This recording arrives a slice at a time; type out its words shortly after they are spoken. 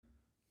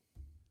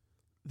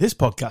This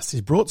podcast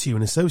is brought to you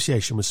in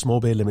association with Small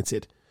Beer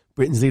Limited,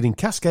 Britain's leading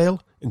cask ale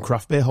and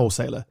craft beer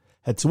wholesaler.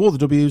 Head to all the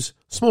W's,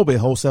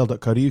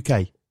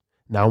 smallbeerwholesale.co.uk.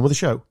 Now on with the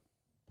show.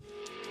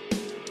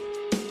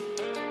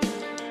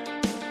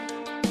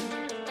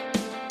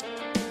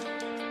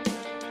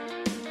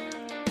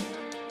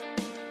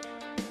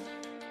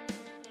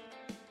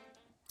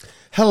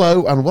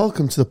 Hello and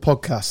welcome to the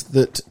podcast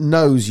that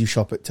knows you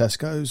shop at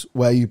Tesco's,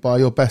 where you buy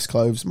your best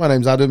clothes. My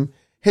name's Adam.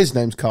 His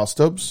name's Carl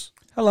Stubbs.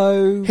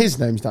 Hello. His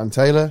name's Dan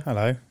Taylor.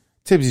 Hello.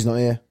 Tibbsy's not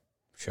here.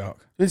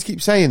 Shock. You just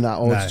keep saying that,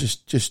 or No.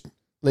 just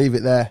leave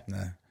it there.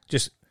 No.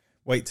 Just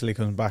wait till he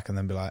comes back and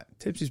then be like,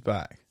 Tibbsy's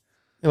back.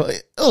 You're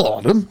like, hello,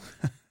 Adam.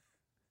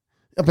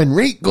 I've been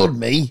good,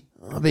 me.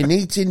 I've been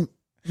eating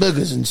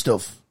burgers and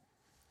stuff.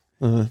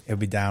 He'll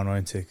be down,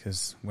 won't he?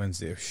 Because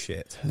Wednesday was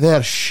shit.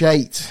 They're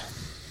shite.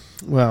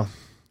 Well,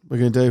 we're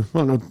going to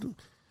do.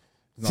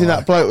 See that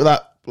like- bloke with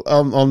that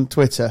on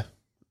Twitter?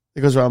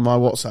 It goes around my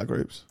WhatsApp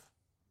groups.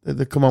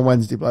 The Come On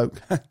Wednesday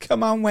bloke.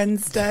 Come on,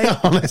 Wednesday.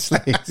 Honestly,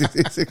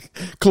 it's a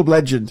club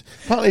legend.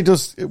 Apparently he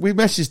does. We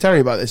messaged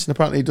Terry about this, and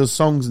apparently he does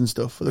songs and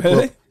stuff for the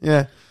Really? club.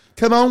 Yeah.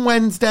 Come on,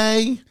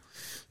 Wednesday.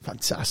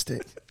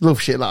 Fantastic.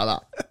 Love shit like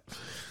that.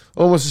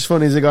 Almost as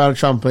funny as the guy on a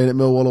trampoline at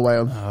Millwall away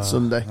on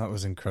Sunday. That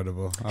was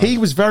incredible. He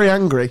was very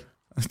angry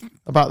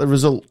about the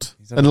result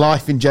and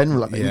life in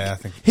general, I think. Yeah, I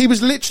think. He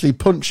was literally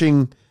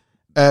punching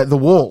the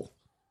wall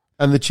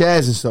and the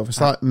chairs and stuff. It's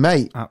like,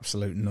 mate,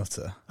 Absolute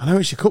nutter. I know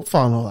it's your cup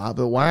final, that,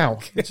 but wow.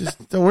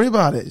 Just don't worry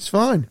about it. It's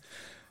fine.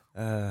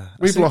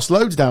 We've lost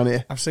loads down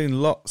here. I've seen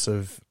lots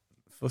of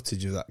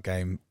footage of that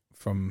game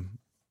from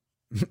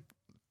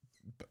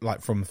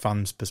the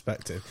fans'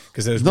 perspective.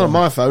 Because there's It's not on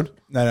my phone.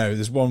 No,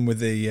 there's one with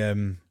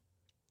the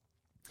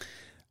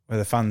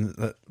where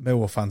the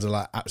Millwall fans are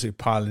like absolutely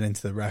piling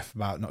into the ref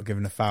about not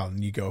giving a foul,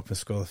 and you go up and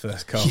score the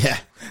first goal. Yeah,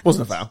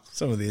 wasn't a foul.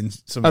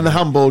 And The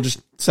handball just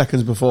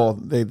seconds before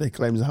they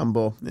claimed the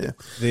handball. Yeah,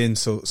 the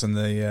insults and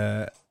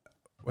the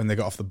when they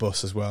got off the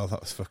bus as well. That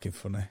was fucking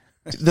funny.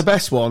 the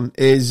best one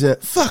is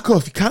fuck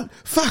off. You can't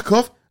fuck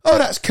off. Oh,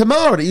 that's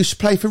Kamara. He used to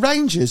play for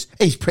Rangers.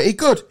 He's pretty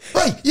good.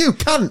 Hey, you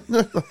can't.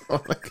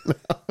 Are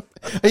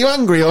you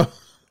angry or what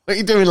are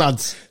you doing,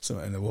 lads?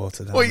 Something in the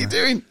water. What are you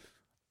doing?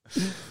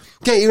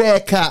 Get your hair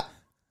cut.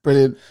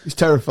 Brilliant. He's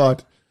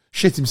terrified.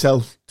 Shit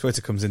himself.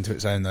 Twitter comes into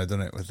its own though,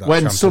 doesn't it? With that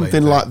When trampoline something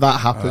thing. like that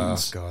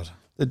happens. Oh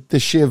God. The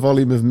sheer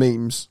volume of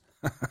memes.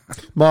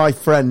 My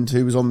friend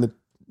who was on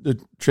the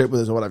trip with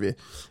us or whatever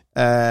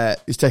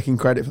is taking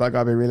credit for that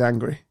guy being really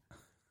angry.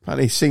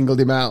 Apparently he singled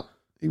him out.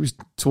 He was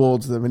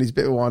towards them and he's a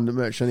bit of a wind-up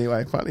merchant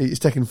anyway. Apparently he's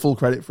taking full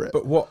credit for it.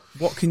 But what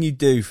can you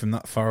do from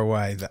that far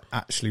away that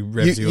actually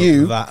revs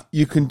you up that?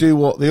 You can do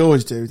what they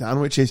always do, Dan,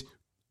 which is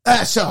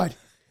outside.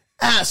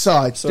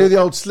 So, do the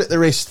old slit the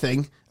wrist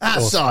thing.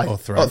 Outside. Or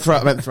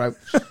throat. I meant throat.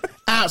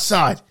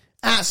 Outside.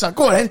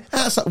 Go on then.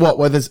 Outside. What,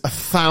 where there's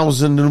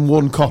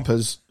 1,001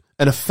 coppers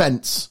and a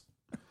fence?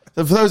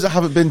 So for those that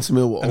haven't been to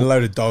Millwall. And a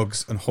load of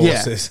dogs and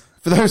horses. Yeah,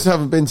 for those that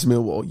haven't been to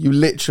Millwall, you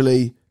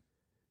literally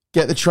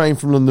get the train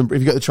from London. If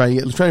you get the train, you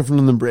get the train from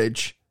London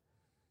Bridge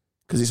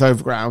because it's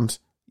overground.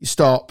 You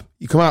stop.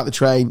 You come out the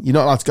train. You're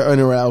not allowed to go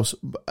anywhere else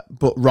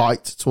but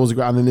right towards the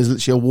ground. And there's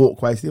literally a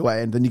walkway to the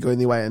away end. Then you go in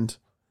the away end.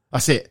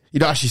 That's it. You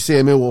don't actually see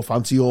a Millwall fan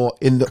until you're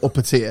in the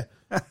upper tier.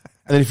 And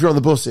then if you're on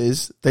the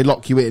buses, they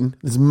lock you in.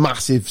 There's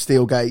massive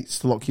steel gates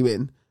to lock you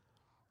in.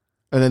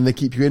 And then they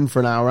keep you in for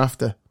an hour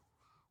after.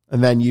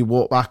 And then you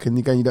walk back and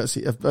again you don't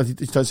see a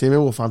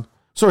Millwall fan.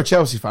 Saw a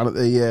Chelsea fan at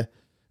the at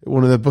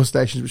one of the bus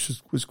stations,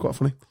 which was quite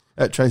funny.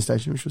 At train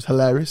station, which was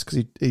hilarious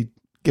because he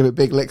gave it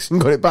big licks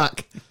and got it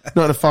back.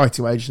 Not in a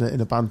fighting way, just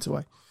in a banter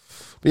way.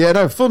 But yeah,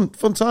 no, fun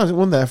times. It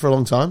won there for a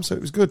long time, so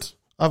it was good.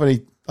 I've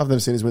never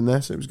seen us win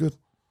there, so it was good.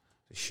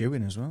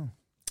 Shoeing as well.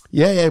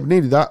 Yeah, we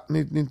needed that.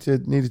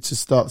 Needed to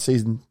start the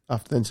season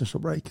after the international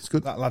break. It's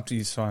good. That lad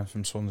you signed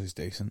from Swansea's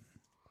decent.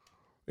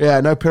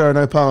 Yeah, no Pirro,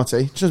 no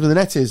party. Just where the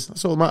net is.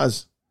 That's all that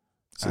matters.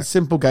 It's a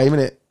simple game, isn't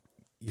it?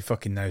 Your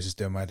fucking nose is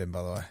doing my head in,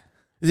 by the way.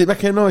 Is it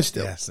making a noise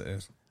still? Yes, it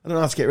is. I don't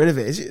know how to get rid of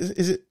it.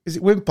 Is it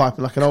windpiping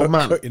like an old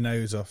man? Cut your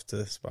nose off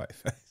to spite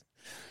face.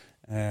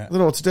 I don't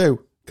know what to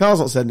do. Carl's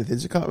not said anything,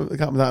 so it can't be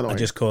that annoying. I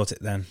just caught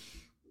it then.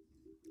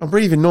 I'm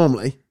breathing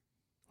normally.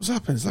 What's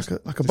happened? It's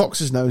like a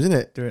boxer's nose, isn't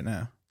it? Do it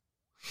now.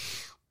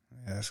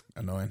 Yeah, that's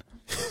annoying.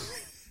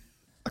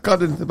 I can't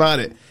do anything about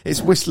it.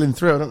 It's whistling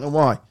through. I don't know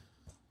why.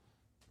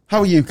 How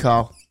are you,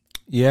 Carl?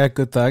 Yeah,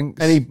 good,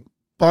 thanks. Any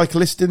bike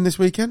listing this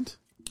weekend?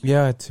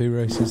 Yeah, I had 2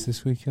 races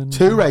this weekend.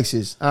 2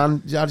 races.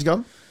 And how'd you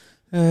go?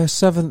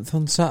 7th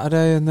on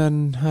Saturday and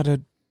then had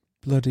a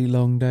bloody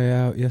long day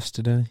out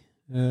yesterday.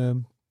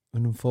 And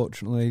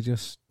unfortunately,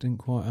 just didn't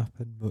quite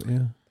happen, but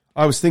yeah.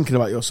 I was thinking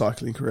about your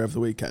cycling career over the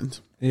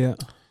weekend. Yeah.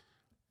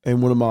 In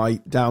one of my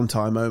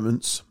downtime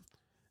moments.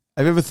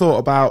 Have you ever thought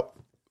about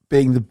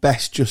being the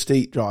best Just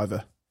Eat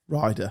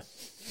rider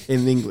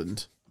in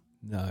England?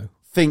 No.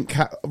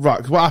 Right,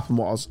 because what happened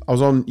was, I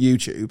was on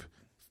YouTube,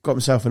 got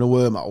myself in a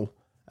wormhole,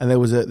 and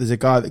there's a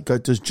guy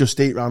that does Just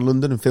Eat around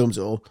London and films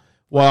it all.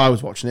 While I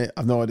was watching it,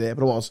 I've no idea,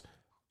 but I was.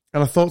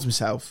 And I thought to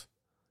myself,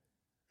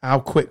 how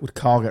quick would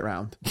Carl get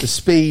round? The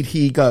speed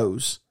he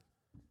goes.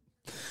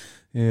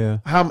 Yeah.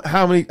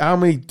 How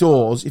many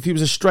doors, if it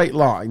was a straight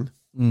line,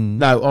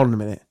 no, hold on a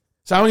minute.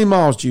 So how many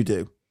miles do you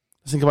do?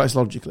 Let's think about this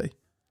logically.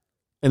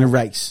 In a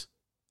race.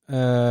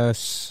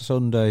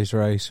 Sunday's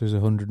race was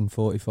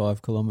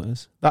 145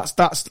 kilometres.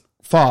 That's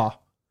far.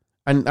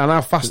 And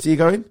how fast are you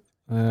going?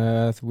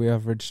 We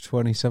averaged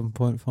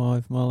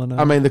 27.5 mile an hour.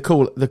 I mean,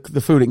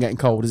 the food ain't getting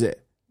cold, is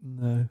it?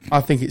 No.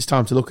 I think it's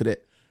time to look at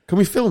it. Can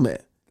we film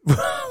it?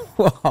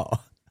 What?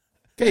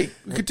 Okay,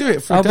 we could do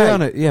it for a I'll day. be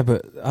honest, yeah,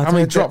 but How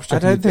many drops do I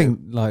you don't think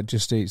think like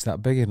Just Eat's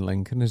that big in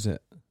Lincoln, is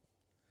it?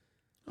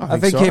 I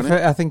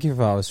think if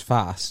I was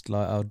fast,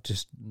 like I'd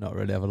just not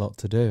really have a lot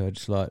to do. I'd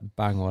just like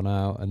bang one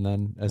out and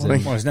then there's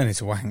no need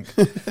to wank.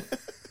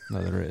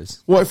 No, there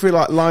is. What if we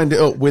like lined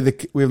it up with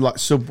like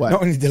Subway?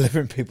 Not only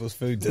delivering people's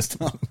food this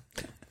time.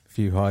 A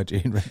few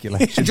hygiene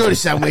regulations. Enjoy the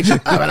sandwich.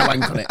 I've had a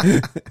wank on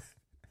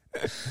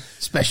it.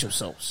 Special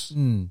sauce.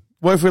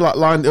 What if we like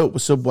lined it up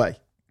with Subway,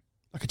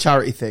 like a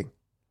charity thing?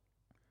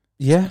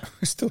 Yeah,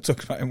 We're still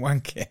talking about him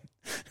wanking.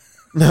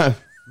 No.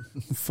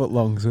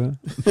 footlongs,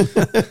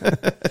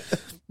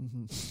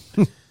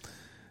 huh?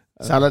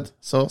 Salad,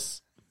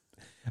 sauce.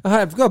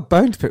 I've got a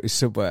bone to pick with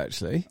Subway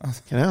actually.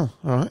 Fucking hell.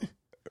 All right.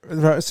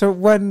 Right, so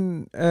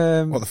when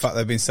Well, the fact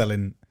they've been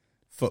selling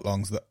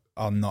footlongs that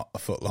are not a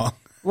footlong.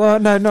 well,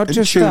 no, not And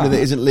just tuna that. that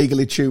isn't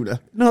legally tuna.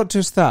 Not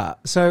just that.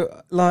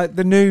 So, like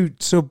the new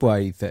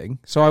Subway thing.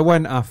 So I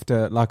went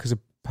after like as a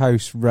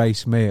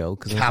post-race meal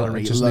because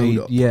Calorie I just load need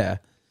up. yeah.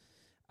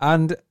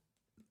 And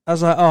I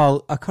was like,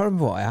 oh, I can't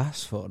remember what I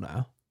asked for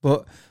now,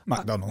 but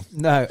McDonald's.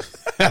 no,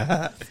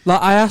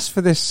 like I asked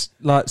for this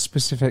like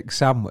specific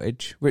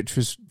sandwich, which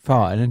was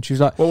fine, and she was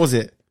like, What was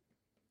it?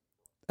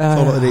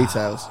 All about the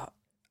details.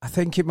 I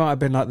think it might have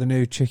been like the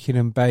new chicken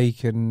and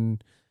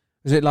bacon.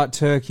 Is it like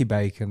turkey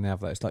bacon they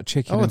have that? It's like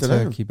chicken I and don't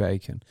know. turkey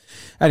bacon.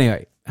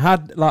 Anyway,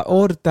 had like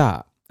ordered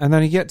that. And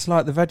then you get to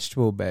like the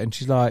vegetable bit and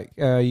she's like,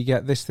 you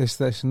get this, this,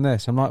 this and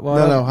this. I'm like,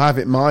 well, No, have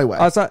it my way.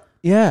 I was like,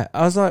 yeah.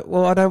 I was like,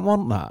 well, I don't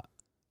want that.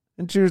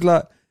 And she was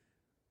like,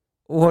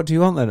 what do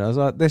you want then? I was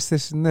like, this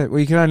and this. Well,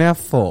 you can only have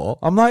 4.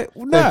 I'm like,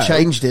 no. They've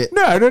changed it.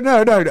 No.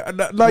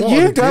 Like, What you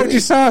are they don't doing?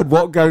 decide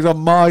what goes on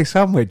my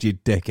sandwich, you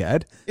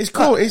dickhead. It's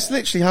cool. It's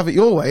literally have it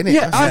your way, isn't it?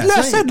 Yeah,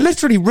 I said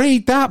literally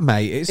read that,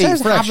 mate. It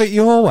says fresh. have it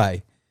your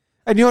way.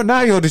 And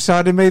you're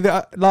deciding me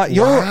that like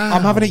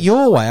I'm having it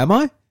your way, am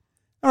I?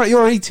 All right,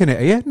 you're eating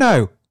it, are you?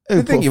 No. Who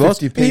Didn't think put you was.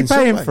 50p Are you in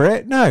paying Subway? for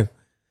it? No.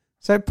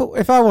 So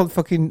if I want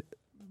fucking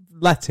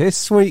lettuce,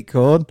 sweet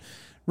corn,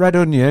 red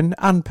onion,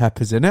 and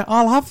peppers in it,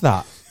 I'll have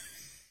that.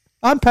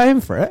 I'm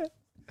paying for it.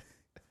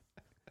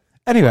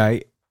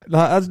 Anyway,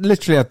 like I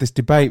literally had this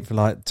debate for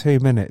like 2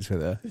 minutes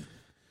with her.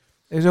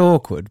 It was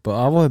awkward, but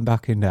I wasn't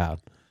backing down.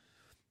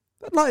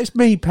 But like it's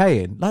me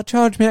paying. Like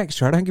charge me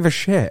extra. I don't give a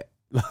shit.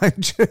 Like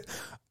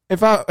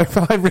if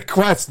I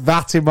request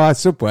that in my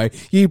Subway,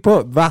 you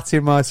put that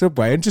in my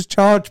Subway and just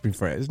charge me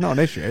for it. It's not an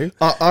issue.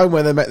 I'm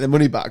where they make their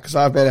money back because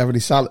I barely have any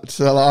salad.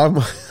 So like,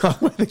 I'm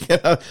where they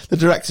get the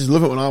directors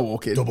love it when I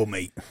walk in. Double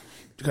meat. You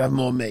can have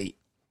more meat.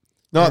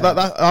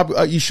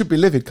 No, you should be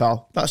livid,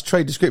 Carl. That's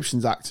Trade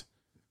Descriptions Act,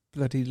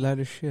 Bloody load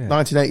of shit.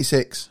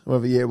 1986,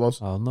 whatever year it was.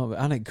 Oh, not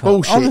and it cost.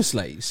 Bullshit.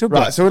 Honestly, Subway.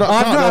 Right, so we're not-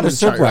 I've can't not had go a to the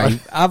Subway. charity,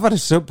 I've had a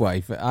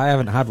Subway. I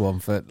haven't had one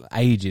for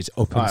ages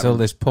up I until haven't.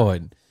 this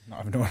point. Not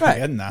having one Right.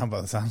 again now,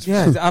 by the sounds.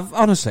 Yeah, I've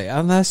honestly,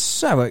 and they're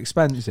so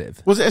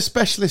expensive. Was it a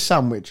specialist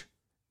sandwich?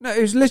 No,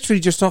 it was literally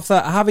just off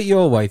that have it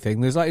your way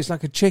thing. There's like it's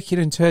like a chicken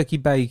and turkey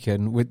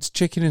bacon with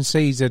chicken and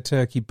Caesar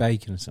turkey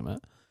bacon or something.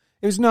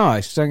 It was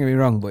nice, don't get me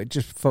wrong, but it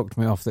just fucked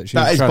me off that she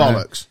That was is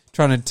bollocks.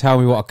 trying to tell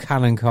me what I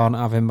can and can't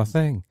have in my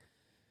thing.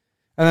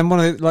 And then one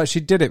of the, like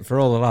she did it for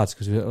all the lads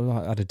because we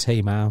like, had a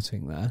team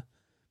outing there.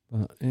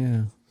 But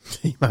yeah,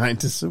 He might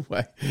to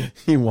Subway.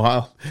 You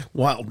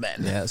wild men.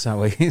 yeah, that's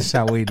how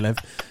we live.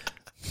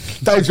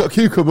 Dave's got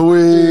cucumber.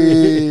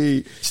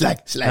 Wee. Slag.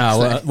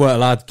 No,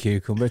 well, I had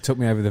cucumber. It took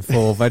me over the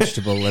 4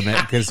 vegetable limit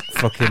because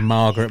fucking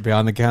Margaret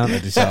behind the counter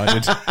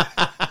decided.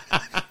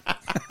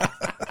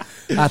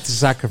 I had to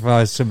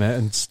sacrifice some of it,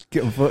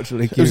 and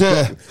unfortunately,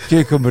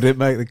 cucumber didn't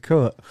make the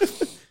cut.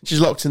 She's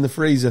locked in the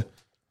freezer.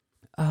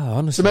 Oh, So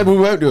honestly. maybe we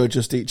won't do a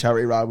Just Eat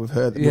charity ride with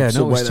her. Yeah,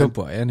 not with then.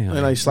 Subway, anyhow.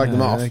 And they slag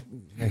them off.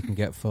 They can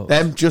get fucked.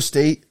 Them Just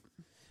Eat.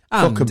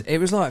 And fuck 'em. it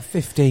was like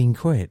 15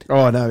 quid.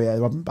 Oh, I know, yeah,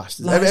 they're robbing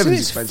bastards. Like, Everything's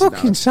it's expensive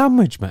fucking now.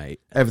 sandwich,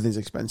 mate. Everything's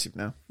expensive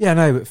now. Yeah,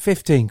 no, but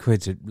 15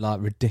 quid's like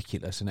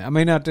ridiculous, isn't it? I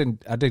mean, I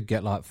did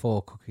get like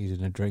 4 cookies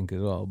and a drink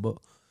as well, but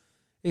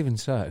even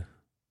so,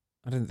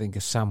 I didn't think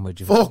a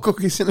sandwich. 4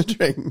 cookies and a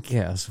drink.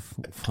 Yeah,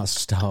 I was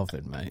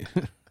starving, mate.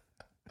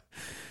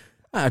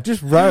 I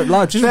just raised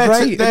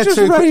they're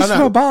I know,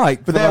 my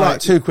bike. But they're like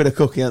 £2 a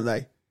cookie, aren't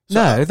they?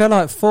 No, they're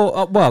like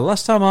 4. Well,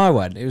 last time I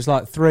went, it was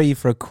like 3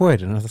 for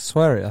 £1, and I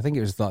swear it. I think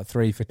it was like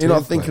 3 for 2. You're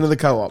not thinking of the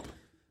co-op?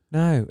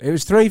 No, it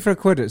was 3 for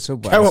 £1 at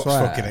Subway. I Co-op's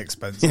swear. fucking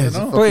expensive. Yeah,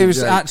 isn't it? Well, it was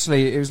joke.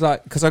 actually, it was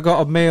like, because I got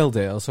a meal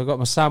deal, so I got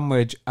my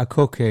sandwich, a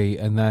cookie,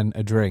 and then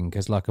a drink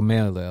as like a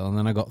meal deal, and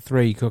then I got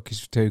 3 cookies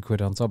for £2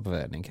 on top of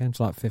it, and it came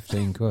to like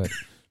 15 quid.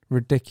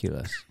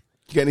 Ridiculous.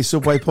 you get any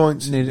Subway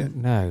points?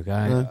 No,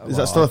 guy. Is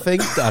that still a thing?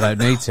 I don't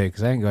need to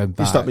because I ain't going You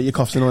back. stop, but your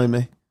cough's annoying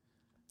me.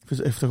 If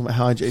we're talking about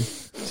hygiene,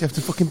 so you have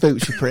to fucking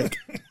boots, you prick.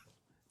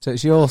 So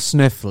it's your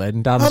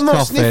sniffling, Dan's I'm not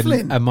coughing,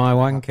 sniffling. and my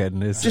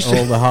wanking is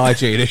all the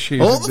hygiene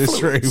issues All in the this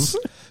fluids.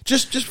 room.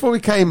 Just before we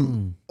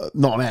came,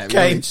 not on air,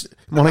 Came. really,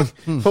 morning,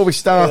 before we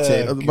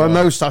started, Oh, my God.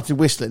 nose started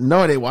whistling. No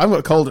idea why. I haven't got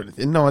a cold or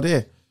anything. No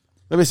idea.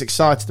 Maybe it's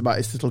excited about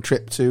his little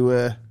trip to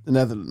the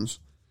Netherlands.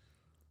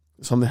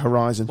 It's on the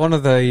horizon. One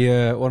of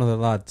the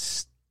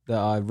lads that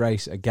I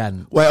race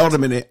against. Wait, hold a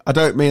minute. I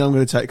don't mean I'm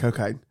going to take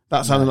cocaine.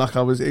 That sounded like he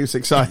was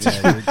excited.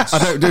 I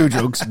don't do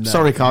drugs.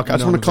 Sorry, Cark. I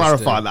just none want to of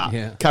us clarify do. that.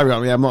 Yeah. Carry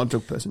on. Yeah, I'm not a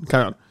drug person.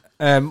 Carry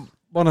on.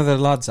 One of the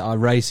lads that I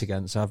race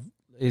against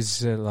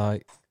is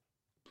like,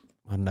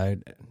 I don't know,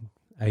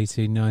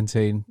 18,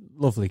 19,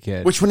 lovely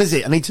kid. Which one is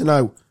it? I need to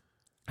know.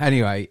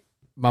 Anyway,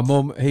 my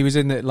mum, he was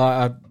in it,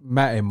 like, I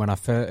met him when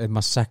in my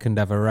second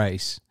ever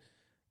race,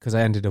 because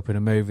I ended up in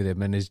a movie with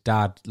him, and his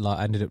dad, like,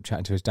 ended up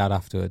chatting to his dad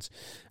afterwards.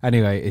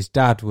 Anyway, his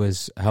dad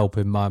was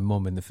helping my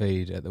mum in the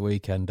feed at the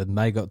weekend, and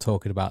they got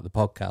talking about the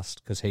podcast,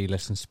 because he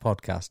listens to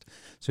podcast.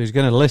 So he's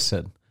going to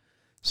listen.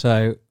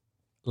 So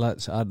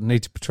I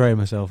need to portray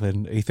myself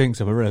in, he thinks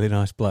I'm a really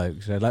nice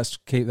bloke, so let's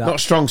keep that. Not a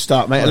strong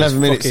start, mate. Well, 11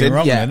 he's minutes fucking in.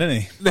 wrong Yeah. then,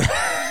 isn't he?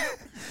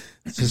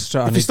 Just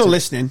try- I If need you're still to-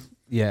 listening,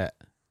 Yeah.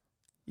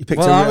 you picked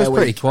Well, a I rare was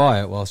pretty week.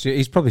 quiet whilst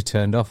he's probably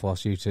turned off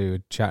whilst you two were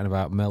chatting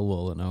about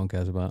Millwall that no one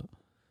cares about.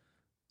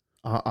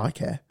 I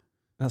care.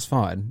 That's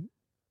fine.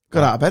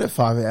 Got out of bed at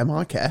 5 a.m.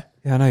 I care.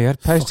 Yeah, I know you had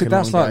posted. Fucking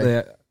That's long like day.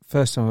 the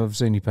first time I've ever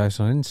seen you post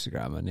on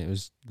Instagram, and it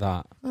was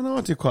that. I know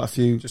I do quite a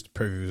few. Just to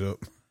prove he was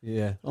up.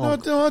 Yeah.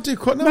 No, I do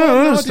quite. No, No,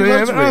 I honestly, do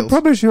loads of reels.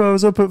 promise you, I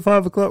was up at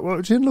 5 o'clock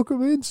watching. Look at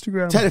my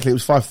Instagram. Technically, it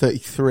was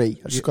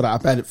 5:33. I just got out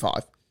of bed at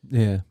 5.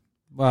 Yeah.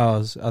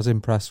 Well, I was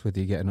impressed with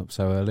you getting up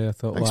so early. I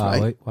thought, Thanks,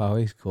 wow,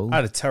 mate. he's cool. I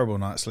had a terrible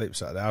night's sleep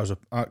Saturday. I was up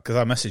because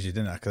I messaged you,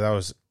 didn't I?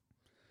 Because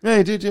Yeah,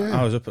 you did, yeah.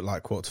 I was up at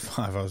like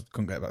 4:45.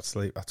 Couldn't get back to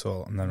sleep at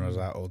all, and then I was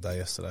out all day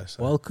yesterday.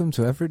 So Welcome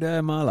to every day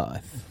of my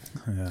life.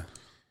 yeah,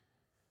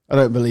 I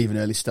don't believe in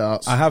early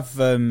starts. I have.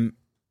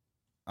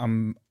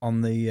 I'm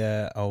on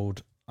the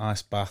old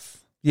ice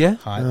bath Yeah.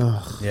 hype.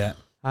 Ugh. Yeah,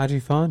 How do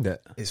you find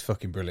it? it's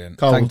fucking brilliant.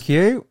 Cold. Thank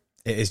you.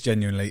 It is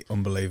genuinely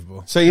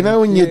unbelievable. So you know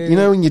when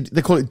Thank you.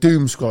 they call it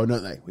doom scrolling,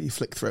 don't they? Where you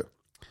flick through.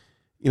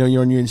 You know,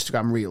 you're on your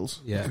Instagram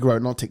reels. Yeah. Like a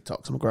grown, not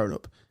TikToks. I'm a grown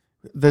up.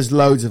 There's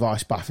loads of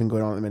ice bathing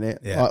going on at the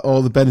minute. Yeah. Like,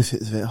 all the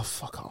benefits of it. Oh,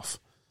 fuck off.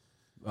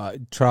 Right,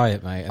 try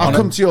it, mate. I'll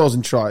come to yours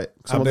and try it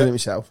because I'm I'll not be- doing it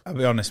myself. I'll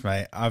be honest,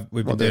 mate.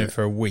 We've been Not doing doing it it.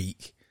 for a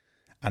week,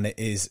 and it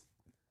is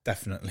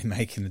definitely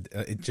making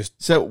it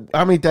just So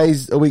how many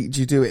days a week do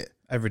you do it?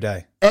 every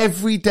day.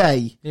 Every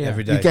day. Yeah.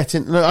 Every day. You get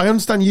in. No, I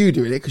understand you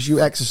doing it because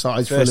you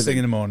exercise for a First thing living.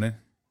 in the morning,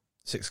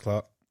 6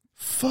 o'clock.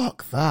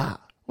 Fuck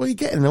that. What are you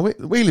getting? A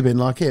wheelie bin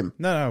like him?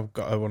 No, I've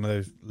got one of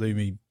those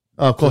Loomy.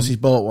 Oh, of course he's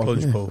bought one.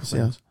 Plunge Yeah, pool of course he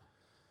thing. has.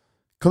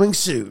 Coming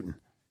soon.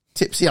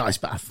 Tipsy ice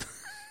bath.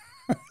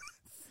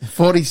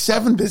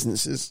 47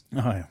 businesses. Oh,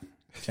 yeah.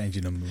 Change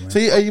your number, mate. So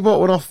you bought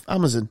one off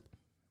Amazon?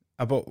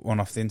 I bought one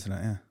off the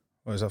internet, yeah.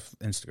 Well, it was off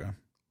Instagram.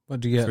 What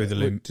did you get? Through the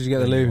Loom- Did you get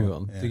the Loomy Loomy one,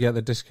 one? yeah. Did you get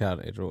the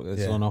discounted or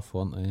it's Yeah. on off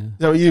one? Yeah. Is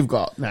that what you've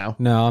got now?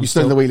 No, I'm You're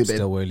still in the wheelie bin?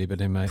 Still wheelie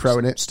bin, mate. Pro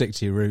in it? Stick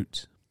to your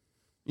roots.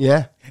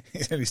 Yeah.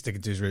 He's only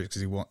sticking to his roots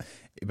because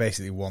he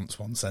basically wants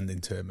one sending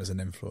to him as an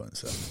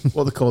influencer.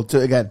 What they called? Do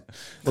it again.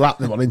 We'll at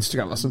them on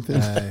Instagram or something.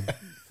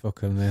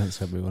 Fuck them, they haven't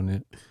sent me one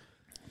yet.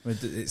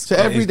 So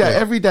every day,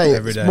 Every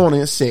this day.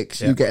 morning at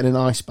 6, Yeah. you get in an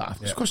ice bath.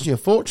 It's Yeah. costing you a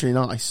fortune in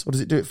ice. What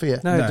does it do it for you?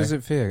 No, No. it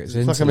doesn't feel. It's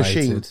It's like a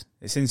insulated. machine.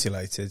 It's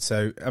insulated.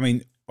 So, I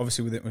mean,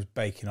 obviously with it was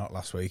baking hot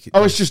last week.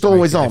 Oh, does it's just make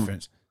always a on?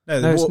 difference.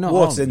 No, No, it's the not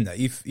water's on. in there.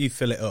 You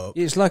fill it up.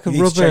 It's like a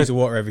You need to change rubber. the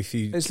water every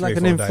few. It's 3 like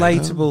or an 4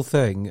 days. inflatable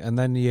thing, and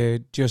then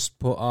you just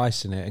put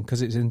ice in it, and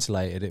because it's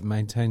insulated, it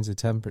maintains the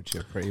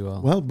temperature pretty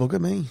well. Well,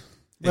 bugger me.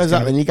 It's Where's that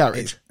gonna- in your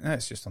garage? No,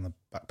 it's just on the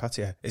back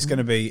patio. It's going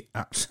to be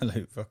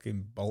absolute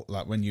fucking bolt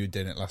like when you were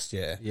doing it last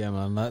year. Yeah,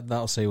 man,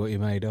 that'll see what you're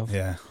made of.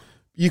 Yeah,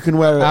 You can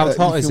wear How you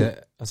hot is can-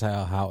 it? I say,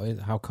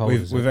 how cold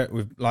is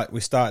we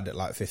started at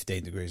like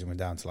 15 degrees and we're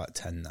down to like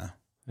 10 now.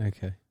 it?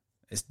 Okay.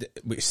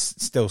 Which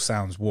still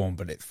sounds warm,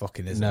 but it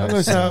fucking isn't. No, I was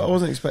gonna say, I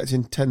wasn't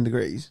expecting 10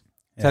 degrees.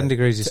 Yeah. 10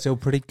 degrees is still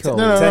pretty cold.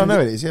 No, I 10 know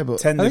it is, yeah, but...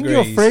 10 I think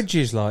degrees. your fridge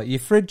is like, your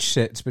fridge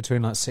sits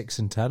between like 6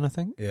 and 10, I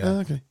think. Yeah. Oh,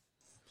 okay.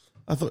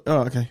 I thought,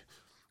 okay.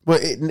 Well,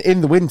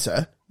 in the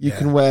winter, you Yeah.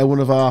 can wear one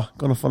of our,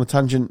 gone off on a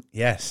tangent,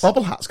 Yes.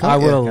 bobble hats, can't I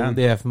you? will, can.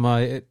 yeah, for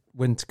my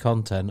winter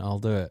content, I'll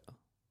do it.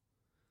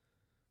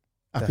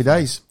 Happy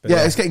Definitely. days. But Yeah,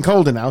 yeah. it's getting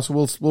colder now,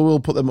 so we'll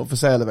put them up for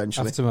sale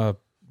eventually. After my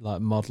like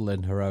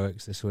modelling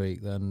heroics this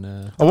week,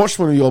 then I watched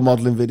one of your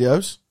modelling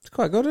videos. it's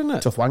quite good, isn't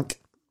it? Tough wank.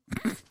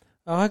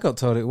 Oh, I got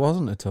told it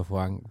wasn't a tough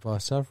wank by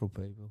several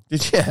people.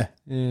 Did you?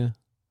 Yeah.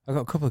 I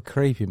got a couple of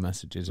creepy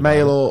messages.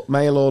 about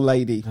Male or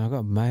lady? it. I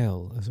got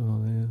mail as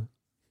well, yeah.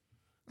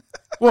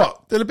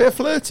 What? Did a bit of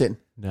flirting?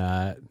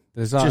 Nah,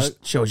 there's like,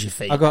 Just shows your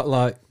feet. I got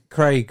like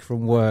Craig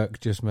from work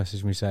just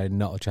messaged me saying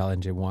not a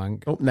challenging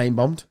wank. Oh, name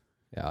bombed.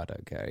 Yeah, I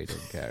don't care. He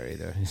doesn't care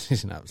either.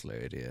 He's an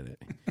absolute idiot.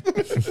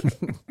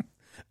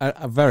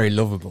 a very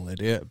lovable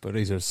idiot, but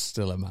he's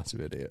still a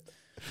massive idiot.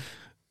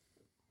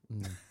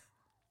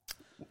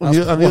 And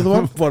the other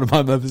one? One of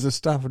my members of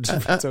staff. And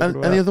the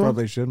other one?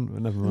 Probably shouldn't,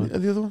 but never mind.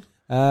 And the other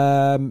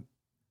one?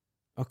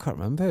 I can't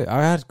remember.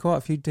 I had quite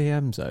a few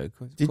DMs though.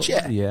 Did you?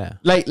 Yeah.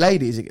 Late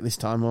ladies at this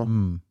time, or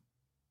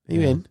are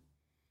you in?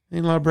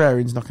 Any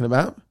librarians knocking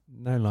about?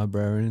 No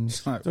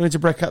librarians. Do I need to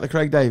break out the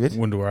Craig David?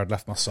 Wonder where I'd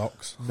left my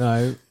socks.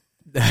 No.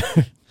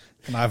 Can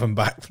I have them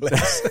back,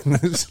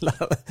 please?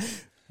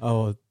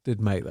 I did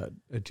make that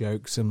a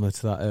joke similar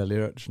to that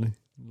earlier, actually.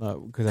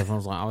 Because everyone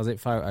was like, "Oh, was it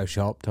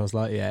photoshopped?" I was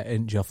like, "Yeah,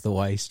 inch off the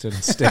waist and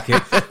stick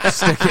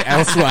it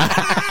elsewhere."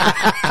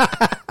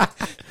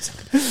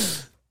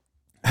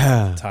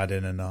 Tied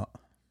in a knot.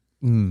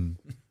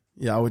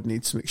 Yeah, I would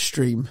need some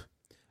extreme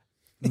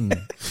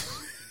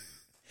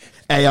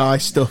AI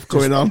stuff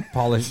going on.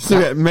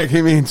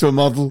 Making me into a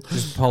model.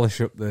 Just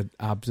polish up the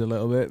abs a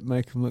little bit,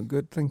 make them look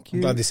good. Thank you.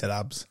 I'm glad you said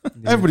abs.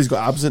 Yeah. Everybody's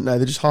got abs, haven't they?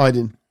 They're just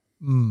hiding.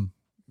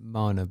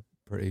 Mine are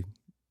pretty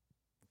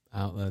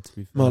out there, to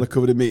be fair. Mine are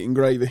covered in meat and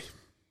gravy.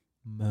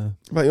 No.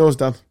 What about yours,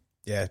 Dan?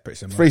 Yeah, pretty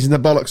similar. Freezing the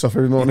bollocks off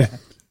every morning.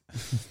 Yeah.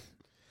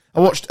 I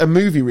watched a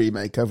movie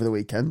remake over the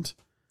weekend.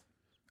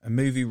 A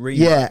movie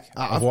remake? Yeah.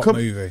 Of what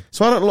movie?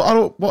 So I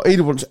don't what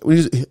either wants.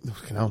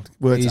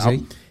 Words out.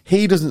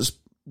 He doesn't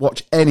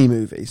watch any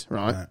movies,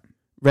 right?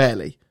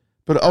 Rarely.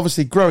 But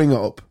obviously growing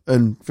up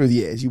and through the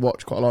years, you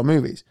watch quite a lot of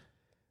movies.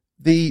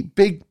 The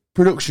big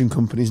production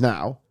companies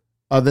now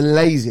are the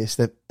laziest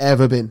they've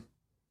ever been.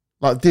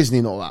 Like Disney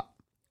and all that.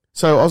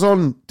 So I was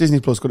on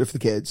Disney Plus, got it for the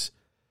kids,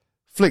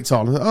 flicked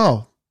on, and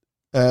thought,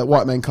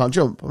 White Men Can't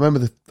Jump. I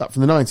remember that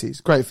from the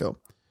 90s. Great film.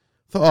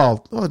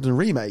 Thought, I've done a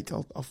remake.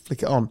 I'll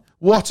flick it on.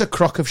 What a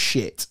crock of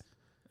shit.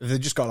 They've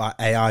just got like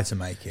AI to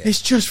make it.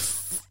 It's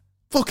just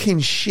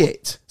fucking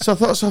shit. So I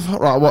thought,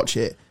 right, I'll watch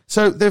it.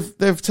 So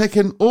they've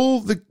taken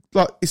all the,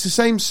 it's the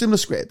same similar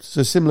script,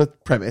 so similar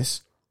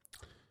premise.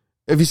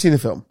 Have you seen the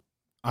film?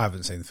 I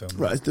haven't seen the film.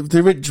 Right,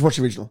 just watch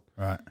the original.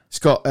 Right. It's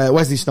got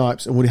Wesley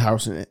Snipes and Woody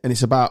Harrelson in it, and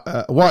it's about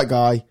a white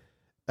guy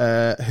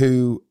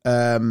who,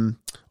 on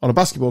a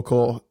basketball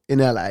court in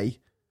LA,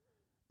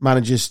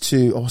 manages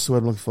to, what's the word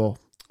I'm looking for?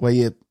 Where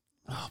you,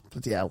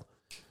 bloody hell.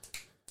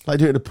 Like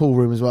do it in a pool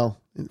room as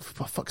well.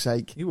 For fuck's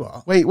sake. You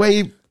are? Wait, where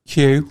you...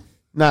 Q.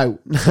 No.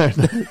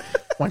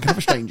 Wanking up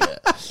a stranger.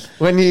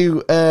 When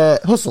you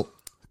hustle.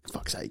 For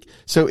fuck's sake.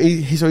 So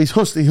he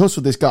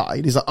hustled this guy,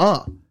 and he's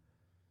like,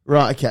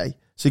 right, okay.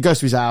 So he goes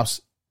to his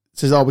house,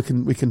 says,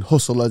 we can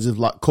hustle loads of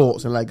like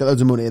courts and like get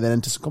loads of money and then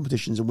enter some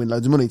competitions and win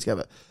loads of money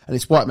together. And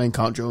it's White Men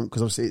Can't Jump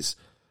because obviously it's...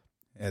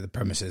 Yeah, the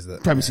premises.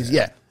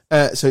 Yeah.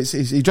 So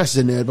he dresses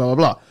a nerd, blah, blah,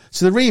 blah.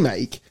 So the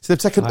remake, so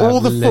they've taken all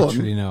the fun... I have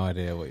literally no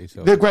idea what you're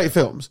talking about. They're great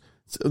films.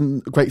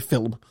 Great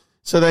film.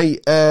 So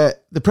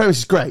the premise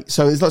is great.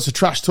 So there's lots of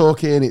trash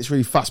talking, it's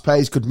really fast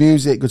paced, good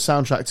music, good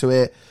soundtrack to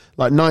it,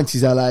 like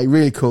 90s LA,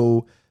 really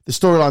cool. The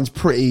storyline's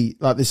pretty,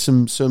 like there's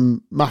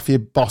some mafia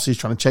bosses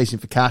trying to chase him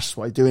for cash, that's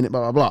why he's doing it,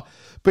 blah, blah, blah.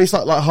 But it's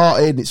like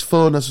hearted and it's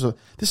fun. The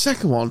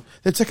second one,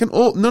 they've taken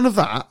none of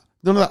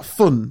that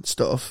fun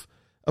stuff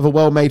of a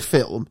well-made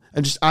film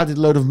and just added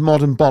a load of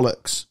modern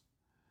bollocks.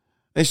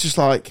 And it's just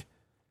like,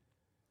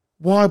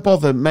 why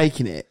bother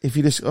making it if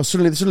you just,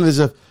 suddenly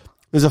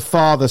there's a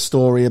father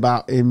story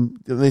about him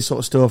and this sort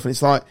of stuff, and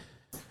it's like,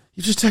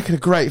 you've just taken a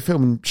great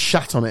film and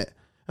shat on it.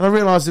 And I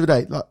realised the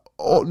other day, like,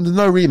 there's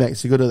no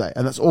remakes are good, are they?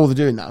 And that's all they're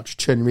doing now, just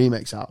churning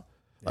remakes out.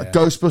 Like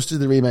Ghostbusters,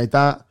 they remade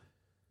that.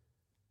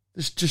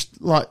 It's just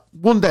like,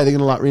 one day they're going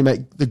to like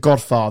remake The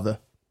Godfather.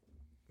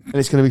 And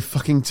it's going to be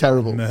fucking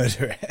terrible.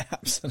 Murder it,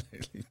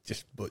 absolutely.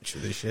 Just butcher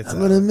the shit I'm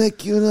going to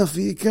make you an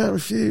offer you can't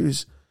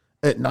refuse.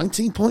 At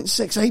 19.6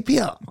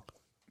 APR.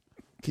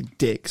 Fucking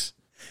dicks.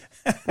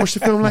 Watched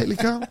the film lately,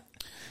 Carl?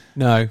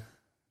 No.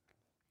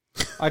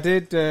 I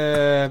did...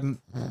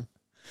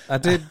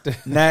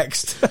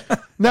 Next.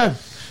 No,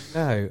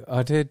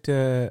 I did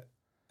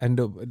end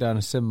up down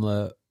a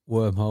similar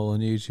wormhole on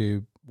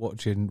YouTube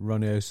watching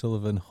Ronnie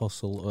O'Sullivan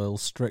hustle Earl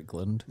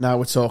Strickland. now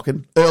we're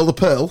talking. Earl the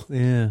Pearl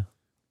Yeah.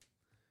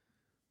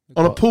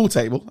 on a pool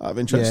table, out of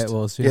interest. Yeah, it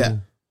was. Yeah.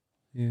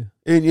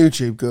 In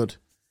YouTube, good.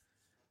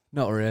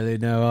 Not really,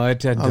 no. I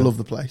love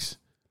the place.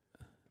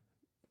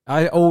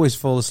 I always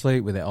fall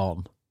asleep with it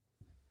on.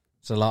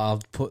 So like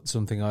I'll put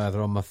something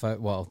either on my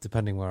phone, well,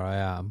 depending where I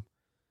am,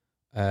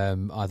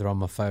 either on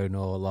my phone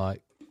or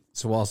like,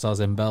 so whilst I was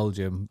in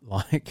Belgium,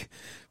 like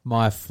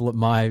my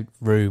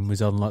room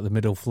was on like the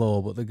middle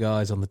floor, but the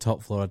guys on the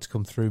top floor had to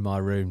come through my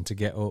room to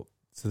get up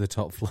to the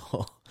top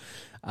floor.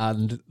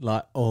 And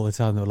like all the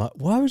time they were like,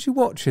 why was you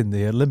watching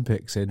the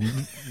Olympics in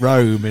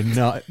Rome in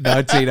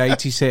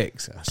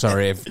 1986?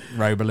 Sorry if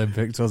Rome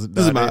Olympics wasn't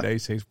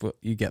 1986, but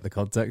you get the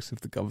context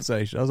of the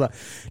conversation. I was like,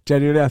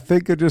 genuinely, I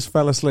think I just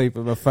fell asleep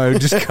and my phone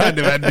just kind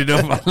of ended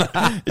up on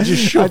that. It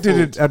just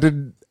shuffled. I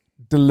didn't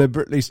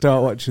deliberately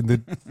start watching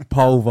the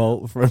pole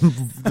vault from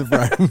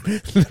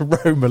the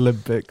Rome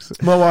Olympics.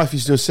 My wife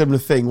used to do a similar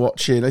thing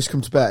watching. I used to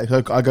come to bed.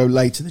 I go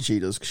later than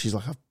she does because she's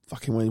like a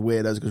fucking one of the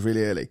weirdos, goes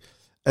really early.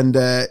 And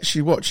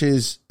she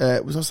watches,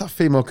 what's that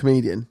female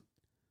comedian?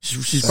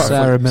 She's quite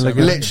Sarah funny.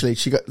 Milligan. Literally,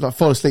 she got like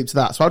fall asleep to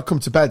that. So I'd come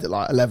to bed at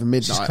like 11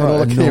 midnight, and quite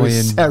all I could hear was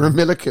annoying. Sarah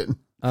Milligan.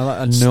 I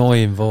like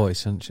annoying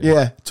voice, isn't she?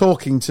 Yeah,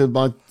 talking to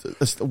my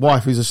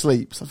wife who's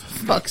asleep. It's like,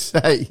 for fuck's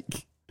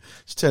sake,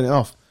 just turn it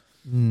off.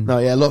 No,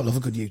 yeah, love a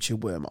good YouTube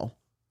wormhole.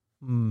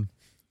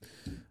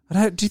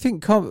 Do you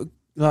think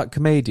like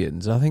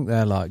comedians? I think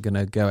they're like going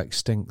to go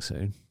extinct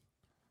soon.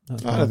 I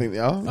don't think they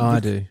are. I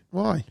do.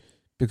 Why?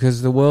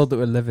 Because the world that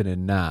we're living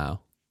in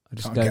now, I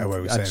just Can't get away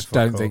don't. with I saying just fuck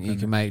don't all, think you can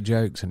can you? make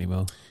jokes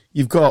anymore.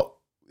 You've got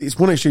it's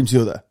one extreme to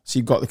the other. So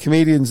you've got the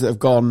comedians that have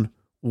gone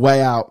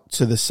way out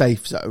to the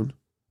safe zone,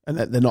 and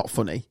they're not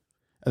funny.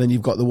 And then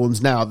you've got the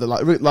ones now that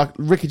like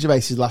Ricky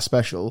Gervais's last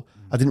special.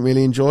 I didn't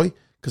really enjoy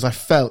because I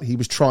felt he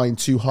was trying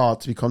too hard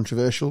to be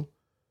controversial.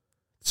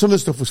 Some of the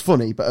stuff was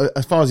funny, but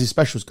as far as his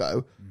specials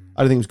go,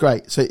 I don't think it was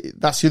great. So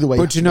that's the other way.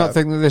 But do you not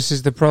think that this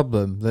is the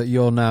problem, that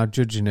you're now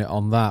judging it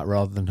on that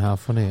rather than how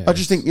funny it is? I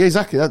just think, yeah,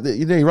 exactly.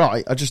 You're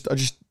right. Like instead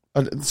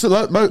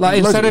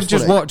of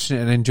just funny. watching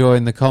it and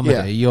enjoying the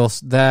comedy, you're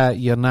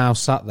now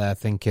sat there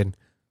thinking,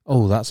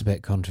 "Oh, that's a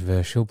bit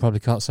controversial. Probably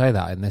can't say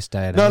that in this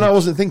day and age." No, I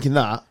wasn't thinking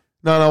that.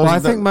 No, Well, I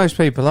think most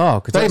people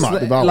are, because They might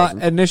be, but I like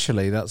wasn't.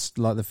 initially that's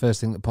like the first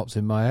thing that pops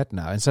in my head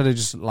now. Instead of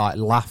just like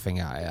laughing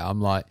at it,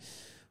 I'm like,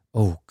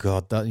 "Oh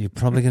God, that you're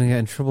probably going to get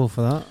in trouble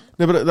for that."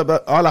 No,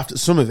 but I laughed at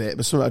some of it,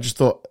 but some I just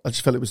felt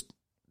it was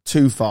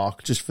too far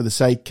just for the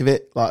sake of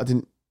it. Like I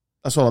didn't.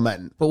 That's all I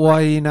meant. But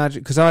why are you now?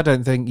 Because I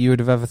don't think you would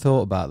have ever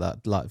thought about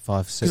that like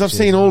 5, 6 Because I've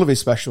seen all of his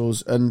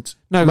specials, and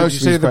No, but most you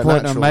of see his the quite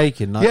point natural. I'm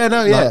making. Like, Yeah,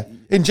 no, yeah.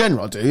 In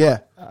general, I do. Yeah,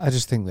 I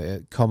just think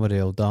that comedy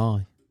will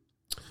die.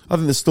 I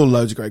think there's still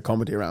loads of great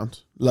comedy around.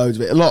 Loads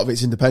of it. A lot of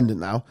it's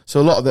independent now.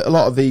 So a lot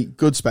of the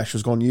good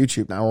specials go on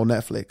YouTube now or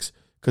Netflix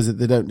because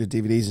they don't do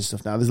DVDs and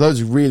stuff now. There's loads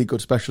of really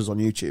good specials on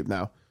YouTube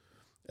now.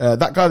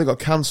 That guy that got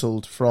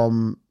cancelled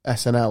from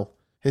SNL,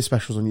 his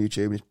specials on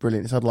YouTube is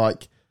brilliant. It's had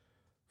like,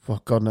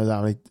 God knows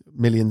how many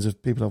millions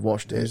of people have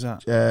watched it. Who's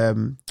that?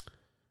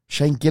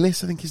 Shane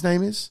Gillis, I think his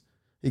name is.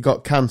 He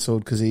got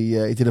cancelled because he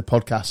did a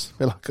podcast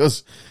like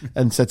us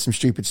and said some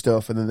stupid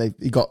stuff, and then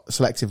he got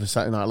selected for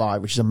Saturday Night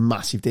Live, which is a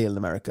massive deal in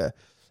America.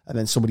 And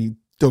then somebody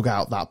dug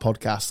out that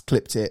podcast,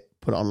 clipped it,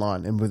 put it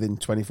online, and within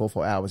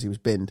 24 hours he was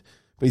binned.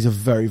 But he's a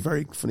very,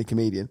 very funny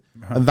comedian,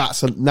 and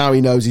now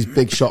he knows his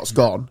big shot's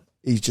gone.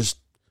 He's just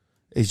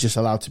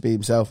allowed to be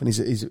himself, and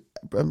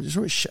I'm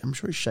sure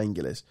it's Shane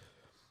Gillis,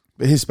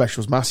 but his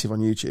special's massive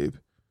on YouTube.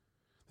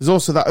 There's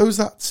also that. Who's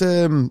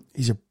that?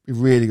 He's a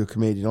really good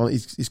comedian.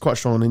 He's quite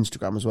strong on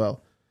Instagram as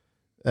well.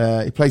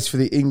 He plays for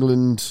the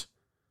England,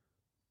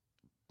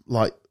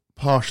 like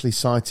partially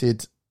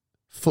sighted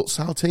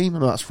futsal team. I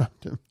know that's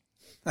random,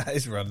 That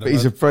is random. but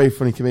he's a very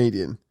funny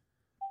comedian.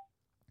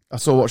 I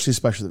watched his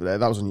special the other day.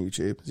 That was on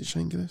YouTube. Is it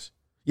Shane Gillis?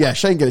 Yeah,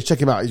 Shane Gillis.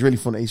 Check him out. He's really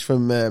funny. He's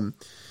from like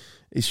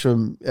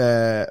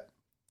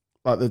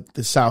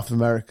the South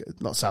America,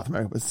 not South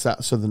America, but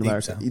Southern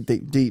America,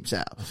 deep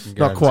South.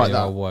 Not quite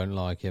that. I won't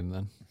like him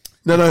then.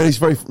 No, he's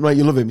very right.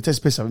 You love him. He takes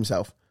a piss out of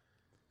himself.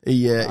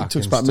 He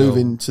talks about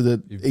moving to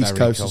the East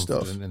Coast and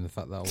stuff. In the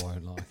fact that I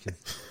won't like him.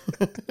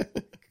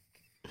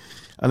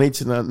 I need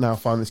to now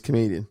find this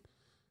comedian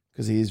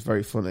because he is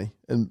very funny,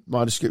 and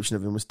my description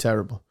of him was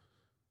terrible.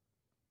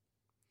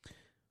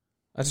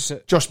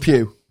 Josh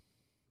Pugh.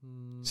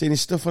 Seen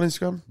his stuff on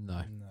Instagram?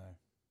 No.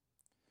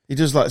 He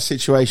does like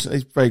situation.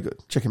 He's very good.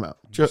 Check him out.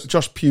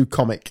 Josh Pugh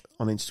comic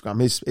on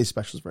Instagram. His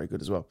special is very good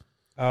as well.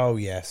 Oh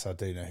yes, I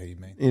do know who you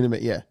mean. In a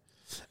bit, yeah.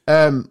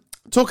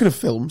 Talking of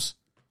films,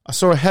 I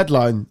saw a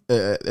headline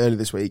earlier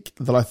this week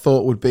that I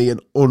thought would be an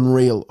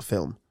unreal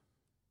film.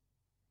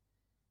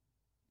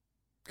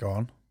 Go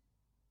on.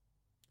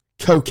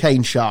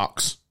 Cocaine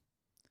Sharks.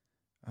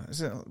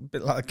 Is it a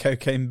bit like a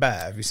cocaine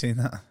bear? Have you seen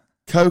that?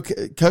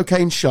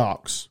 Cocaine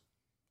sharks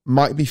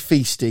might be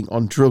feasting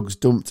on drugs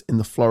dumped in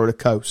the Florida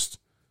coast.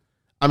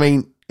 I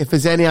mean, if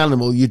there's any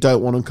animal you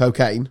don't want on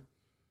cocaine,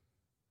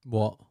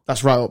 What?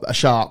 that's right up, a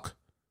shark.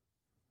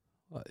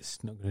 Well,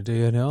 it's not going to do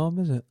you any harm,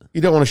 is it?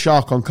 You don't want a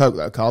shark on coke,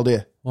 though, Carl, do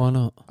you? Why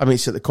not? I mean,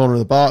 he's at the corner of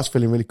the bar, he's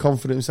feeling really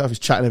confident in himself, he's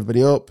chatting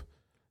everybody up,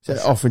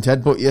 he's offering to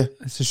headbutt you.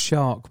 It's a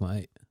shark,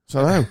 mate.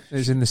 So I know.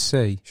 It's in the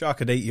sea. Shark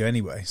could eat you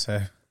anyway, so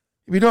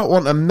If you don't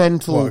want a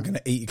mental, What, gonna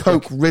eat you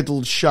quick?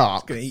 coke-riddled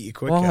shark it's going to eat you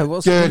quicker. Why?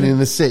 What's gurning in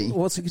the sea,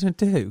 What's it going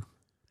to do?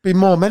 be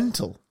more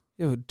mental.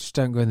 Yeah, well, just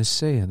don't go in the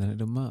sea and then it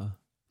doesn't matter.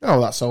 Oh,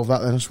 that solved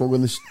that then. I just won't go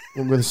in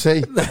the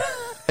sea.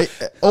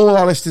 All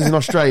our listeners in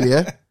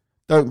Australia,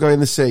 don't go in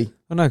the sea.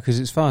 Well, no, because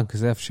it's fine,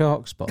 because they have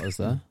shark spotters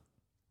there.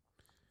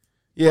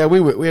 Yeah, we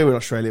were in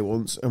Australia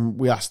once, and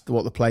we asked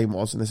what the plane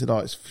was, and they said, "Oh,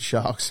 it's for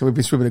sharks." And we've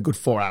been swimming a good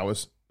 4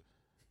 hours.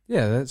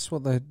 Yeah, that's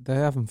what they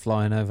have them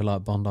flying over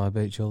like Bondi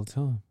Beach all the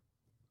time.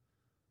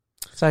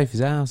 Safe as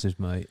houses,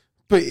 mate.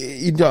 But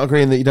you don't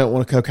agree in that you don't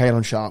want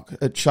a shark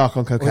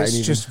on cocaine. Well, it's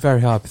even. just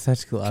very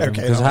hypothetical, Adam.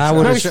 Cocaine Because on how shark.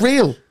 would No, a it's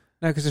real.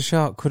 No, because a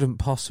shark couldn't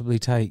possibly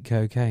take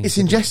cocaine. It's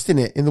could it? ingesting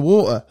it in the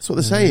water. That's what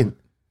they're saying.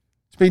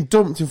 It's been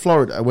dumped in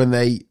Florida when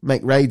they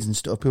make raids and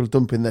stuff. People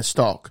dump in their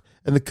stock,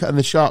 and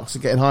the sharks are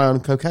getting high on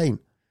cocaine.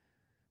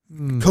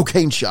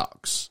 Cocaine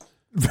sharks.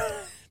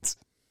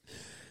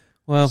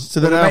 Well, Well, So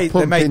they're now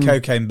They made pumping.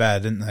 Cocaine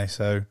Bear, didn't they?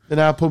 So They're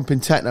now pumping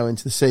techno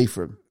into the sea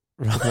for him.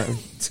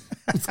 right.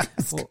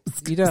 Well,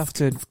 you don't have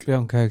to be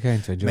on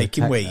cocaine to enjoy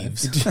making techno.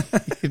 waves.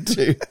 You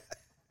do.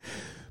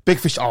 Big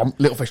fish arm,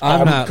 little fish I'm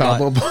arm, not,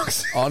 cardboard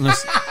box.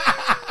 Honest,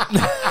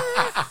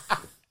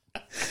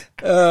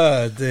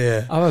 Oh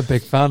dear. I'm a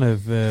big fan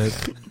of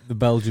the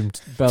Belgium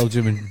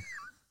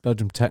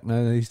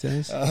techno these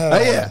days.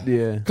 Oh yeah.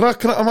 Yeah.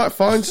 Can I? I might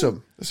find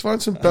some. Let's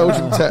find some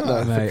Belgian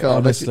techno. Mate, for Carl.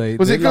 honestly,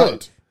 was it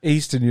good?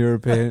 Eastern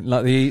European,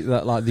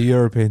 the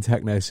European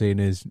techno scene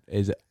is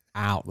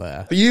out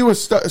there. But you were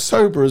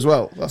sober as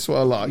well. That's what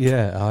I like.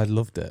 Yeah, I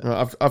loved it.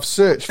 Right, I've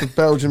searched for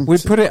Belgian. We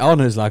put it on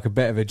as like a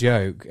bit of a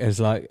joke, as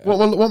like What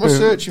am I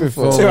searching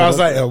for? before- 2 hours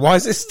later, why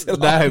is this still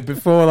no, on?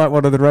 before like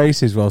one of the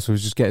races whilst we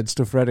was just getting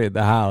stuff ready at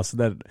the house, and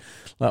then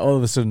like all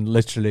of a sudden,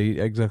 literally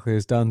exactly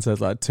as Dan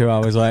says, like 2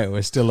 hours later,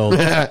 we're still all In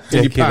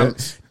your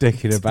pants.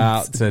 dicking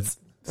about to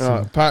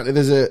Right, apparently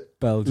there's a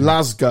Belgium.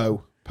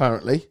 Glasgow.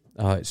 Apparently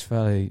Oh,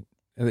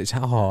 it's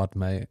hard,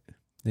 mate.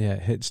 Yeah,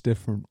 it hits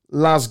different.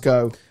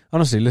 Glasgow.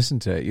 Honestly, listen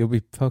to it. You'll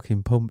be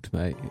fucking pumped,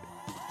 mate.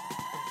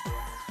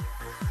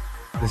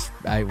 This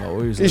ain't what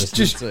we was It's listening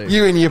just to.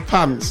 you in your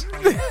pants.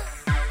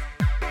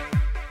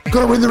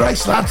 Gotta win the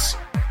race, lads.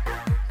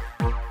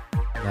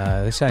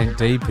 No, this ain't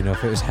deep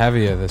enough. It was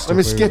heavier. The stuff me we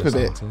were skip a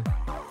listening bit. to.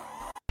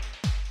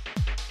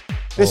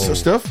 This sort of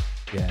stuff.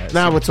 Yeah. it's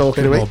Now a we're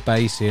talking, bit are we? more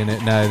bassy in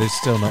it. No, that's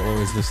still not what we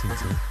was listening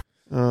to.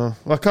 Well,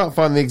 I can't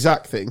find the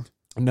exact thing.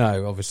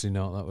 No, obviously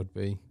not. That would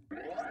be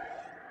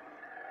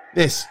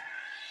This.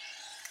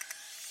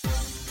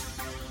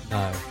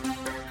 no.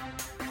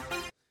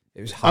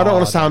 It was hard. I don't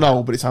want to sound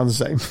old, but it sounds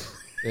the same.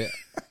 Yeah,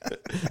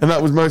 And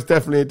that was most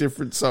definitely a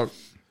different song.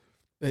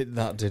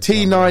 that did.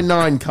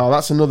 T99, Carl.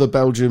 That's another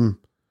Belgium.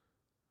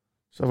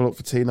 Let's have a look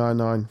for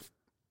T99.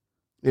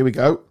 Here we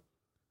go.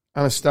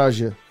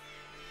 Anastasia.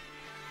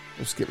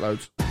 We'll skip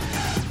loads.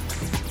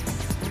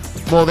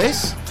 More of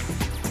this.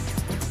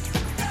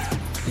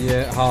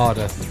 Yeah,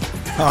 harder.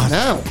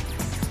 Now.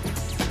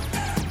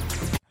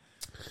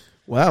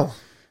 Well.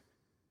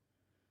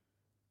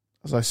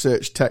 As I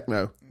search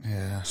techno.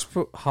 Yeah. Just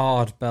put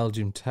hard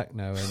Belgium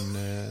techno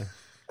in.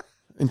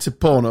 Into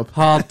Pornhub.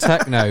 Hard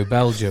techno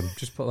Belgium.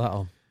 Just put that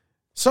on.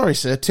 Sorry,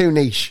 sir. Too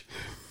niche.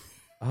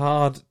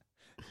 Hard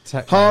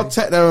techno. Hard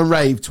techno and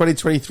rave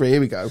 2023. Here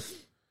we go.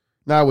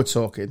 Now we're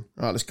talking.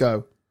 All right, let's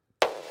go.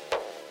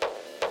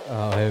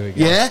 Oh, here we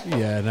go. Yeah?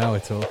 Yeah, now we're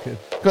talking.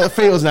 Got the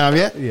feels now,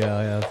 have you? Yeah,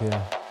 I have,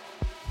 yeah.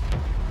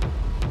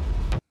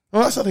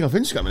 Well, that's something off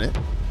Instagram, isn't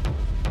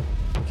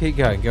it? Keep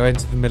going. Go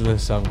into the middle of the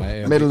song,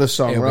 mate. Middle of the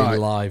song, it'll right. be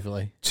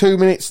lively. 2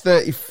 minutes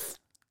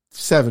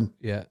 37.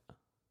 Yeah.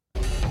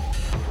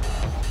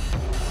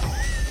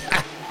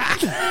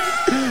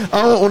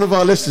 I want one of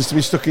our listeners to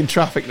be stuck in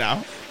traffic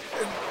now.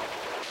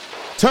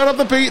 Turn up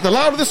the beat, the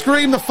louder the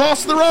scream, the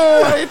faster the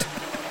ride.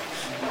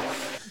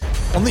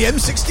 On the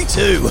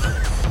M62.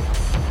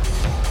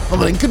 On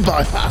the Lincoln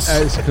bypass.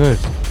 It's good.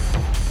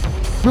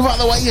 Move out of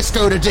the way, you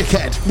Skoda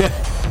dickhead.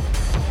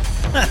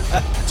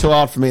 Too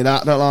hard for me,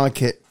 that. I don't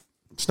like it.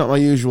 It's not my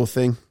usual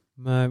thing.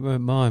 No, it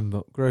weren't mine,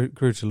 but grew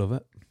to love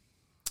it.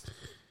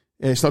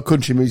 Yeah, it's not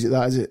country music,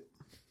 that, is it?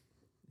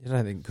 You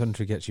don't think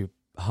country gets you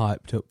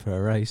hyped up for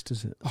a race,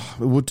 does it? Oh,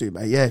 it would do,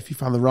 mate. Yeah, if you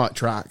found the right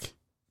track.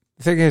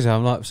 The thing is,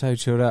 I'm like so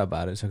chilled out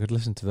about it, so I could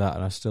listen to that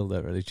and I still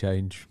don't really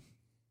change.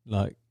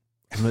 Like,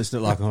 I'm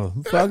listening like, oh,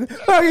 fucking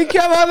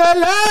come on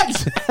then,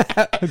 lads!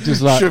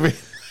 Just like, Should be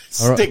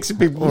sticks in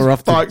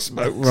people's bike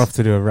smokes. we're off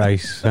to do a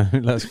race, so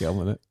let's get on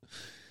with it.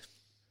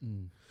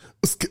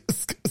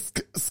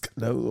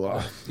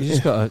 No. You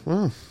just got to,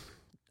 Well,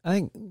 I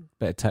think, a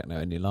bit of techno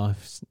in your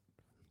life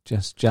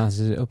just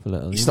jazzes it up a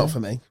little. it's you not know? for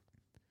me.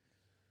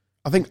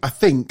 I think,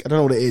 I don't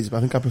know what it is, but I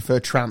think I prefer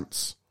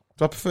trance.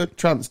 Do I prefer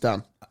trance,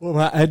 Dan? What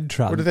about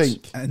entrance? What do you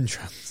think?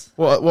 Entrance.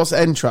 What's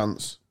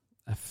Entrance?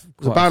 The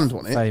Quite band a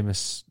want it?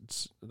 famous.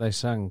 They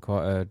sang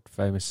quite a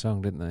famous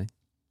song, didn't they?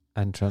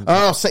 Entrance.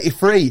 Oh, Set You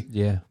Free.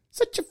 Yeah.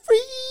 Set You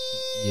Free.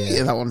 Yeah.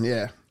 Yeah, that one,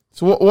 yeah.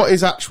 So what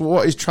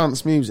is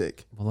trance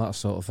music? Well, that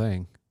sort of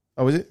thing.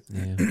 Oh, is it?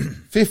 Yeah.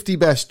 50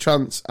 best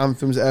trance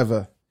anthems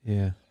ever.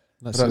 Yeah.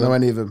 I don't know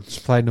any of them. Let's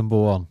play number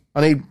one.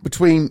 I need pick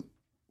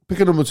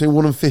a number between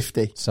 1 and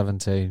 50.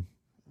 17.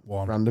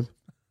 One. Random.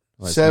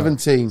 Well, it's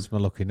 17. It's my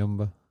lucky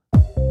number. Oh,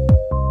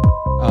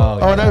 Oh,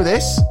 I know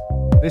this.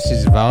 This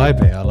is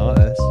vibey. I like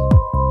this.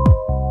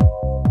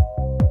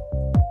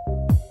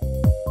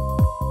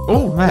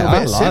 Oh, Mate, a I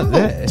bit of like cymbal.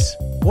 this.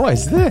 What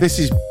is this? This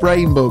is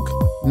Brainbug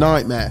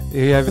Nightmare. Are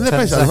you over Isn't that 10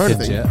 place I've heard of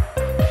seconds it? yet?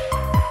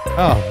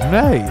 Oh,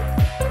 mate.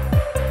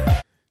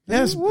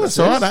 Yeah, that's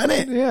all right,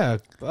 isn't it? Yeah.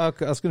 I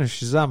was going to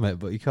Shazam it,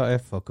 but you can't hear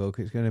fuck all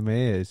 'cause it's going in my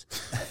ears.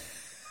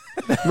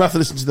 You have to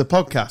listen to the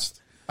podcast.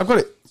 I've got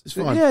it. It's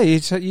fine. Yeah,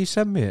 you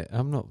send me it.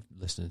 I'm not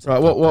listening to it. Right,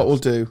 what we'll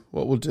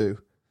do,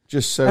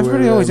 just so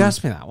Everybody we're, always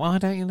asks me that. Why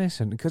don't you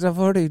listen? Because I've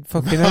already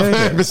fucking heard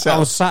heard it. myself. I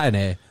was sat in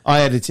here.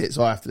 I edit it,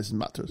 so I have to listen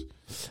back to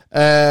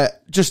us.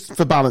 Just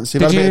for balance,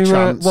 if I Did had a bit of you?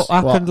 trance. What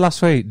happened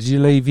last week? Did you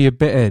leave your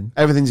bit in?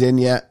 Everything's in,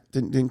 yeah.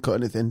 Didn't cut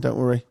anything, don't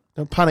worry.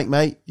 Don't panic,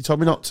 mate. You told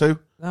me not to.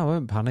 No, I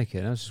weren't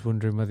panicking. I was just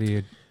wondering whether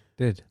you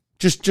did.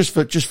 Just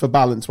for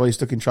balance while you're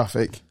stuck in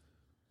traffic.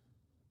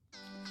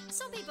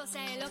 Some people say,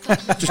 look,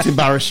 Just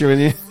embarrass you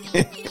and you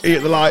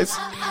at the lights.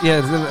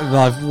 Yeah,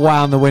 I've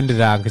wound the window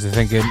down because I'm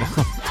thinking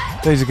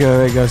these are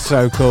going to go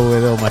so cool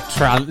with all my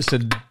trance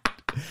and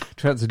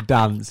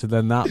dance, and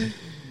then that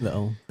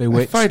little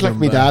bewitched. Afraid like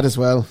number. my dad as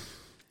well.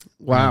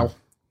 Wow.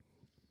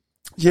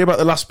 Did you hear about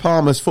the Las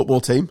Palmas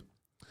football team?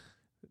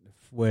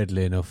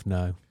 Weirdly enough,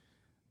 no.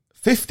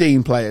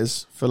 15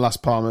 players for Las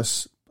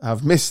Palmas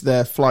have missed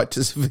their flight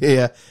to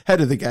Sevilla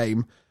ahead of the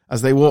game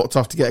as they walked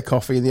off to get a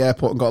coffee in the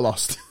airport and got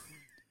lost.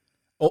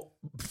 Oh,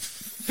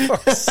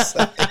 fuck's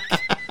sake.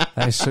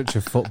 That is such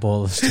a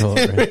footballer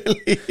story. It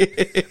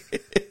really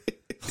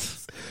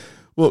is.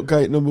 What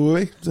gate number were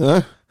we? Don't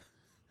know.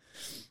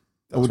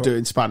 I would do it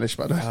in Spanish,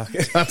 but I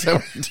don't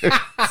want to do it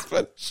in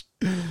Spanish.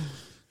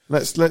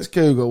 Let's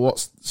Google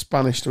what's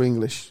Spanish to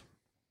English.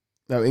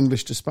 No,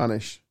 English to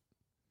Spanish.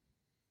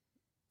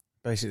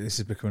 Basically, this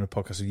is becoming a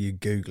podcast of you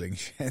Googling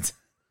shit.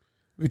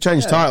 We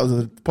change titles of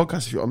the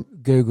podcast if you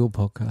want. Google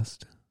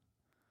podcast.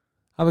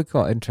 I would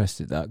quite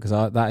interested in that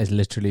because that is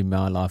literally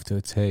my life to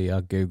a T. I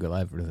Google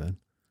everything.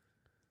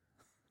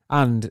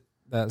 And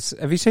that's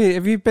have you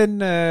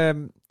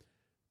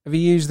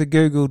used the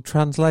Google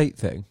Translate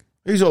thing?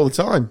 I use it all the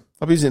time.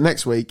 I'll be using it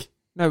next week.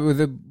 No, with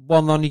the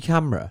one on your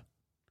camera.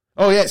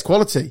 Oh yeah, it's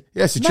quality.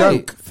 Yeah, it's a Mate,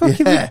 joke.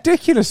 fucking Yeah.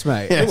 ridiculous,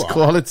 mate. Yeah, it's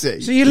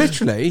quality. So you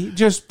literally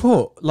just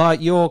put like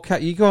you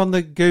go on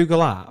the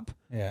Google app,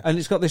 Yeah. and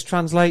it's got this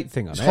translate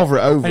thing on Just it. hover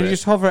it over and it. you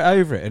just hover it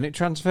over it, and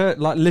it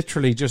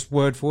literally just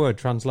word for word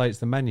translates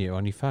the menu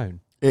on your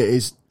phone. It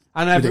is.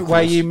 And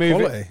everywhere Ridiculous. you move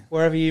Quality. it,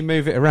 wherever you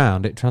move it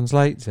around, it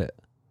translates it.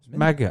 It's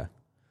mega.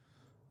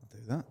 I'll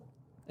do that.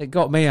 It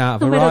got me out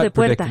of a Número de right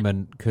puerta.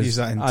 predicament Use because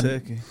that in I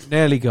Turkey.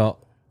 nearly got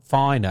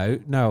fine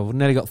oat. No, I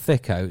nearly got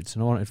thick oats,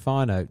 and I wanted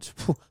fine oats.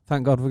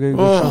 Thank God for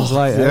Google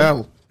Translate.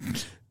 yeah.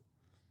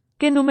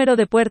 ¿qué número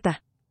de puerta?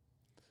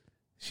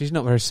 She's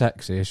not very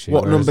sexy, is she?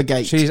 What Whereas number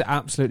gate? She's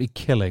absolutely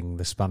killing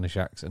the Spanish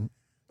accent.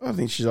 I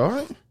think she's all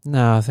right.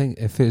 No, I think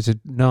if it was a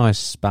nice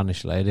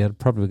Spanish lady, I'd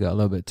probably get a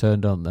little bit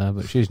turned on there,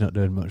 but she's not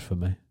doing much for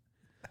me.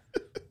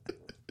 Do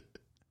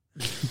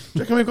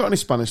you reckon we've got any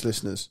Spanish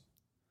listeners?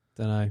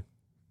 Don't know.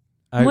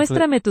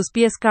 Muéstrame tus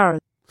pies, Carl.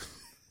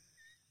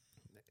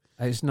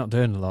 It's not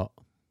doing a lot.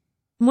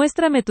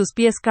 Muéstrame tus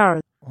pies,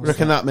 Carl. I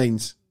reckon that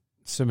means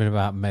Something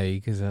about me,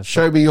 because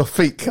show me your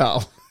feet,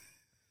 Carl.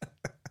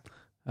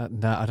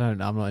 no, I don't.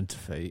 I'm not into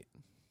feet.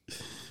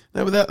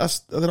 No, but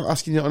they're not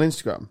asking you on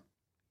Instagram.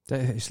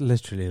 It's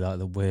literally like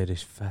the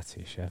weirdest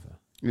fetish ever.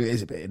 It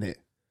is a bit, isn't it?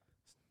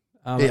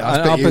 I'm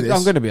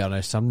this. going to be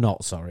honest. I'm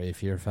not sorry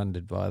if you're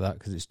offended by that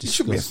because it's You disgusting.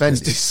 shouldn't be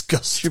offended. It's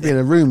disgusting. You should be in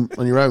a room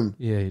on your own.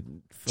 Yeah,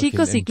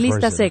 Chico fucking in ciclista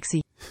prison.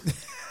 sexy.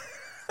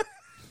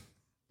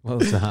 What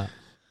was that?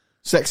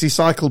 Sexy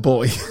cycle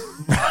boy.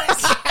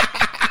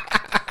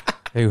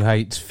 Who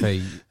hates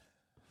feet?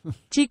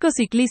 Chico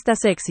ciclista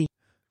sexy.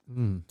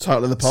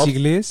 Title of the pod.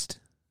 Ciclist?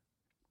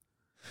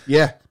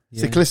 Yeah.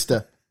 Yeah.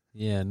 Ciclista.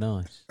 Yeah,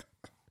 nice.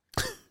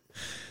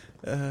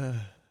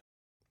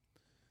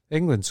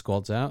 England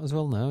squad's out as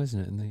well now, isn't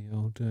it, in the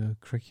old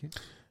cricket?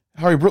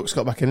 Harry Brooks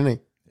got back in,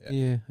 didn't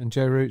Yeah, and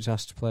Joe Root's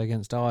asked to play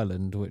against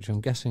Ireland, which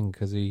I'm guessing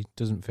because he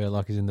doesn't feel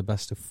like he's in the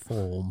best of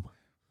form.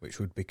 Which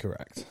would be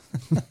correct.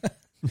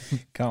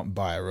 Can't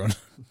buy a run.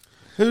 he?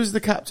 Who's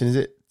the captain? Is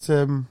it...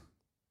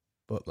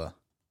 Butler.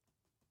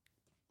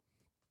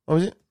 what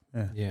was it?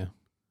 Yeah.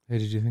 Who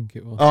did you think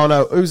it was? Oh,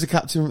 no. Who's the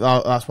captain?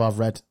 Oh, that's what I've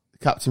read. The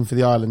captain for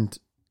the Ireland.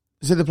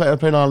 Is it the player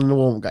playing Ireland in a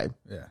warm game?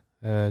 Yeah.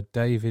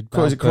 David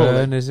Is it Crawley?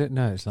 Balburn, is it?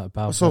 No, it's like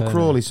Balburn. I saw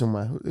Crawley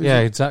somewhere. Who's Yeah,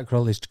 it? Zach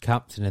Crawley's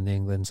captain in the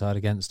England side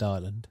against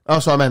Ireland. Oh,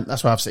 that's what I meant.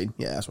 That's what I've seen.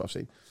 Yeah, that's what I've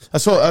seen.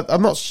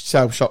 I'm not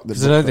so shocked that...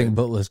 Because I don't think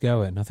Butler's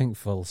going. I think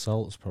Full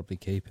Salt's probably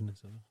keeping it.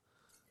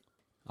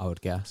 I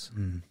would guess.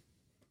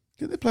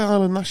 Did they play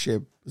Ireland last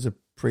year as a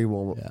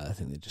pre-warm-up? Yeah, I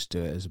think they just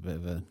do it as a bit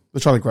of a... They're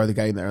trying to grow the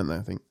game there, aren't they,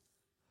 I think?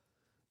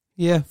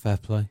 Yeah, fair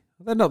play.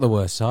 They're not the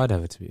worst side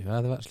ever, to be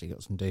fair. They've actually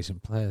got some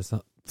decent players.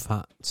 That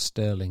fat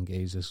Sterling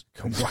geezer's...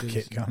 Can whack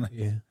it, can't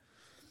he? Yeah.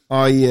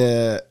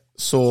 I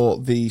saw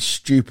the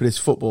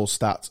stupidest football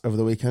stat over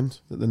the weekend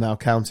that they're now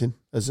counting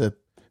as a...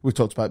 We've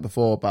talked about it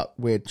before, about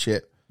weird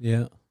shit.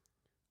 Yeah.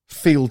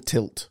 Field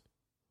tilt.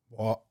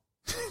 What?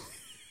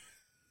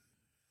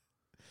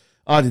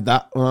 I did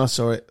that when I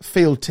saw it.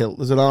 Field tilt.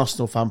 There's an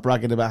Arsenal fan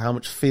bragging about how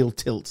much field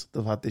tilt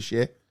they've had this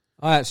year.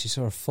 I actually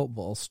saw a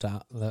football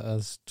stat that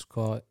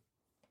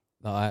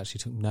I actually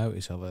took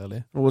notice of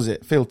earlier. What was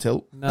it? Field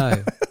tilt?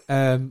 No.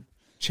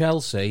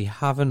 Chelsea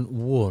haven't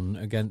won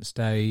against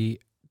a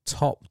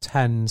top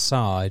 10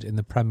 side in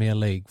the Premier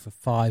League for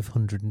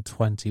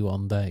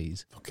 521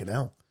 days. Fucking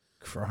hell.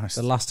 Christ.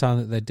 The last time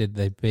that they did,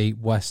 they beat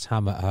West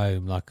Ham at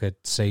home like a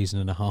season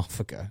and a half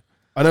ago.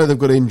 I know they've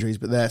got injuries,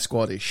 but their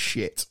squad is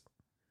shit.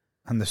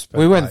 And the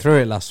We went through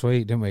it last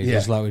week, didn't we? Yeah.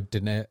 Just like we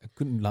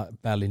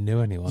couldn't barely knew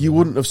anyone. You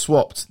wouldn't have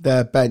swapped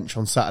their bench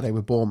on Saturday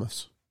with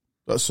Bournemouth's.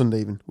 That's Sunday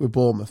even, with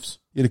Bournemouth's.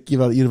 you'd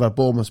have had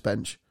Bournemouth's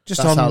bench.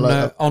 Just That's how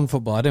low- on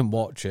football, I didn't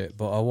watch it,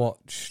 but I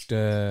watched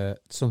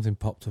something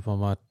popped up on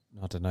my,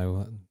 I don't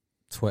know,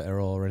 Twitter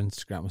or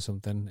Instagram or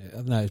something.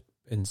 No,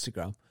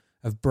 Instagram.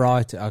 Of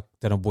Brighton, I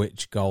don't know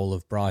which goal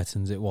of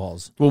Brighton's it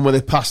was. One where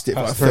they passed it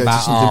for like For 30 about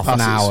something half an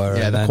passes. hour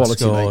Yeah, and the then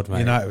quality, scored, mate. mate.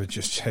 United were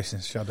just chasing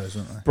shadows,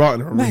 weren't they?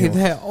 Brighton are Mate, unreal.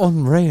 they're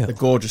unreal. They're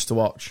gorgeous to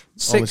watch,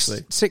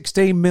 honestly.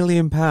 £16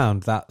 million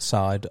that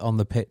side on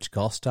the pitch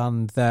cost,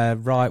 and their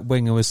right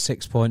winger was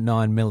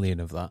 6.9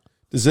 million of that.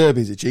 De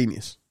Zerbi's a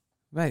genius.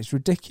 Mate, it's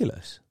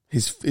ridiculous.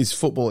 His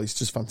football is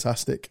just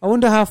fantastic. I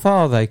wonder how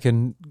far they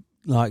can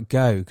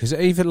go, because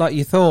even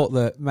you thought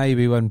that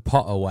maybe when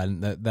Potter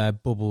went that their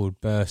bubble would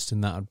burst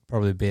and that would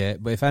probably be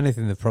it. But if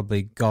anything, they've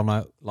probably gone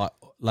out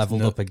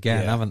leveled up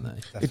again, haven't they?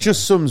 Definitely. It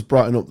just sums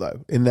Brighton up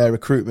though in their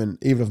recruitment,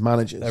 even of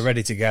managers. They're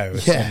ready to go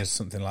as soon as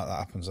something like that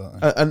happens,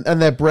 aren't they?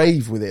 and they're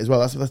brave with it as well.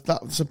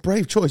 That's a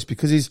brave choice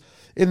because he's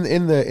in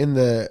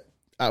the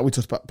we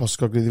talked about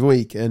Postecoglou the other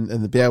week and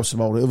the Bielsa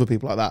mold and other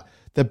people like that.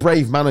 They're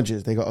brave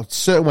managers. They got a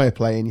certain way of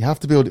playing. You have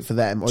to build it for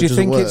them. Or Do you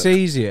think work. it's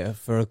easier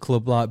for a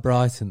club like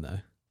Brighton though?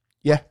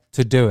 Yeah.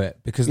 To do it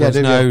because there's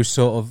no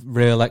sort of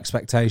real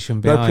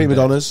expectation behind no prima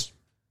donnas,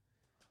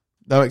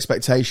 no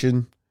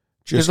expectation.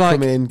 Just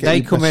come in. Get they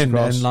your come best in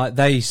across. and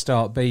they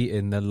start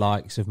beating the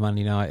likes of Man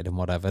United and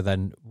whatever.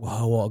 Then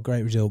wow, what a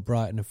great result!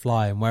 Brighton are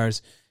flying.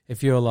 Whereas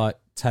if you're like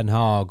Ten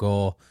Hag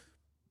or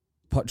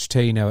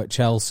Pochettino at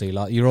Chelsea,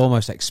 you're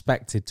almost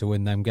expected to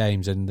win them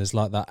games, and there's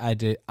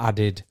that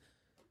added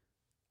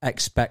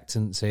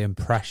expectancy and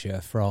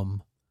pressure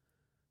from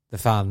the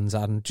fans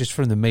and just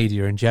from the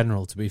media in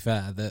general, to be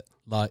fair, that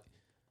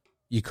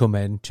you come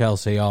in,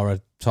 Chelsea are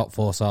a top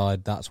 4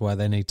 side, that's where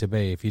they need to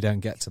be if you don't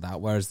get to that.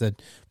 Whereas the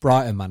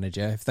Brighton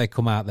manager, if they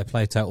come out, they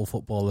play total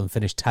football and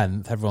finish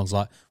 10th, everyone's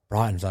like,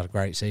 Brighton's had a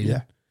great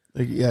season.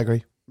 Yeah, I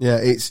agree. Yeah,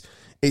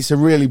 it's a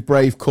really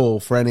brave call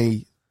for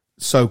any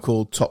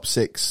so-called top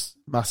 6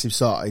 massive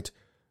side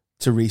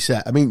to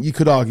reset. I mean, you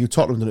could argue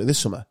Tottenham done it this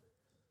summer.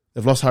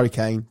 They've lost Harry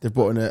Kane, they've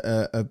brought in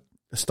a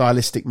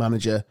stylistic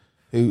manager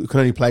who can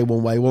only play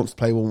one way, wants to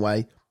play one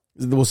way.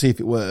 We'll see if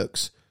it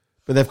works.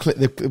 But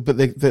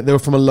they were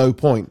from a low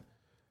point.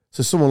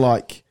 So someone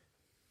like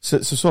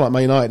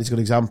Man United is a good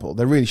example.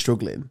 They're really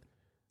struggling.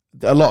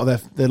 A lot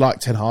of they like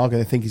Ten Hag and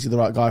they think he's the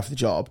right guy for the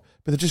job,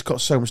 but they've just got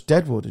so much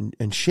deadwood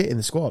and shit in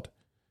the squad.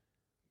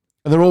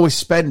 And they're always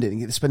spending.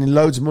 They're spending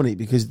loads of money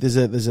because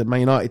there's a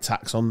Man United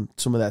tax on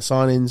some of their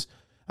signings.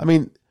 I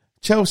mean,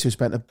 Chelsea have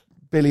spent £1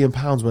 billion,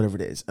 whatever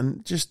it is,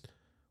 and just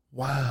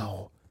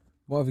wow.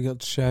 What have you got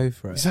to show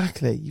for it?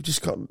 Exactly.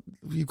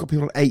 You've got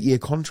people on 8-year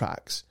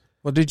contracts.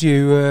 What did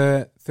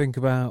you think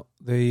about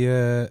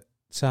the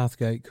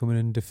Southgate coming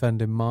and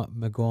defending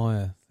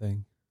Maguire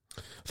thing?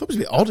 I thought it was a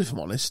bit odd, if I'm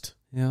honest.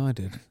 Yeah, I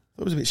did. I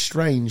thought it was a bit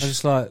strange. I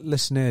was just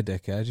listen here,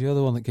 dickhead. You're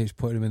the one that keeps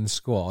putting him in the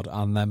squad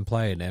and then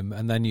playing him,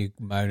 and then you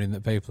moaning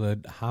that people are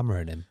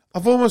hammering him.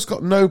 I've almost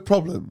got no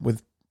problem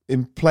with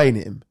him playing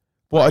him.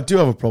 What I do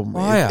have a problem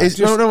with is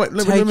just wait,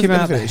 let take me him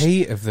out the finish.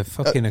 heat of the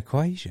fucking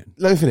equation.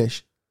 Let me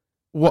finish.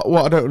 What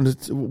I don't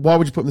understand, why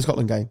would you put him in the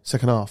Scotland game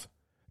second half?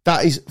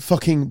 That is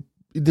fucking.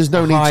 There's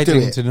no need to do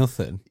Hiding it. to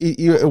nothing.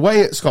 You're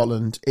away at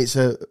Scotland. It's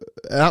an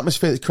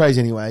atmosphere that's crazy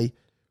anyway.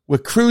 We're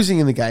cruising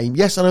in the game.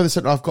 Yes, I know the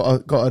centre half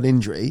got an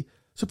injury.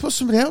 So put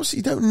somebody else.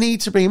 You don't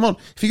need to bring him on.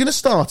 If you're going to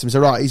start him, say,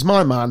 right, he's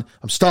my man.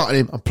 I'm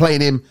starting him. I'm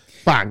playing him.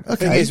 Bang. Okay. The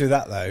thing is with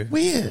that though,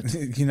 weird.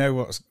 You know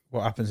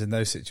what happens in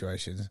those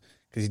situations?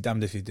 Because you're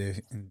damned if you do,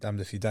 and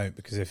damned if you don't.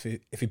 Because if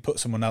he put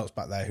someone else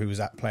back there who was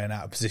playing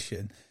out of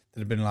position,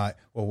 they'd have been like,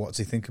 well, what's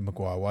he thinking,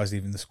 Maguire? Why is he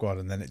even in the squad?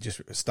 And then it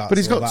just starts. But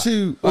he's all got that.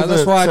 two.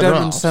 That's why I don't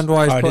understand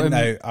why he's I putting.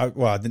 didn't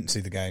know. I didn't see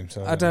the game,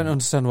 so I don't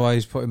understand why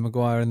he's putting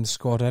Maguire in the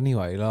squad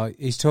anyway.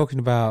 He's talking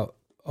about,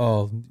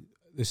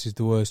 this is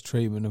the worst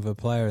treatment of a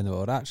player in the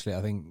world. Actually,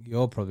 I think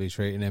you're probably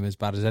treating him as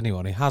bad as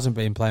anyone. He hasn't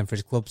been playing for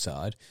his club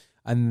side,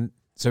 and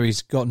so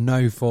he's got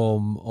no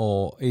form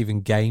or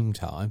even game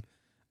time.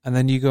 And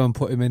then you go and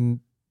put him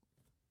in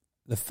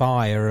the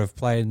fire of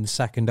playing the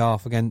second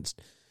half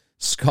against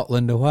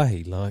Scotland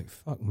away.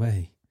 Fuck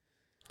me.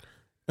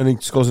 And he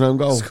scores an own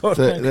goal.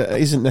 That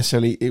isn't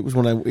necessarily. It's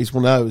one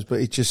of those, but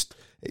it just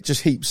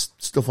heaps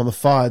stuff on the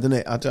fire, doesn't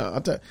it? I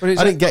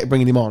didn't get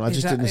bringing him on. I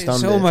just didn't understand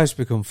it's it. It's almost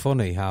become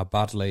funny how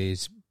badly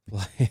he's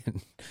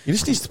playing. He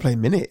just needs to play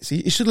minutes.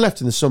 He should have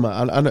left in the summer,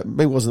 and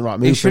maybe it wasn't the right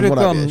move. He should have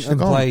gone and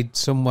gone. played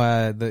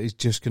somewhere that he's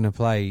just going to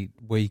play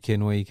week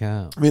in, week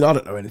out. I mean, I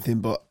don't know anything,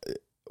 but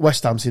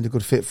West Ham seemed a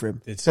good fit for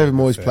him. David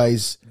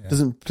Moyes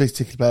doesn't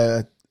particularly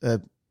play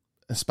a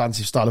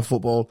expansive style of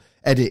football.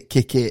 Edit,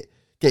 kick it,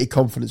 get your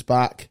confidence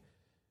back.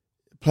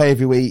 Play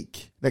every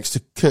week next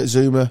to Kurt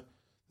Zuma,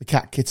 the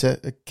cat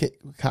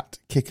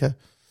kicker,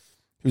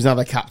 who's now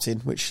their captain,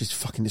 which is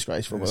fucking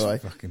disgraceful, by the way.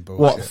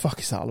 What the fuck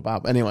is that all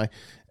about? Anyway,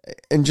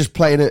 and just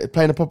playing a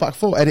proper back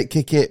four, edit,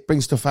 kick it,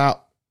 bring stuff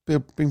out,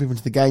 bring people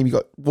into the game. You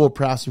got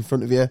Ward-Prowse in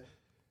front of you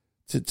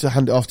to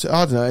hand it off to.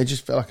 I don't know. It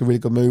just felt like a really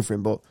good move for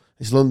him, but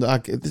it's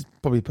London. It's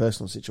probably a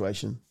personal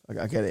situation.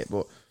 I get it,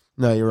 but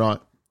no, you're right.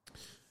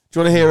 Do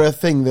you want to hear a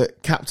thing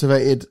that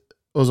captivated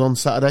us on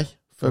Saturday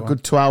for a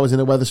good 2 hours in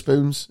a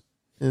Weatherspoons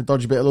in a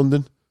dodgy bit of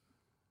London.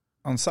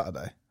 On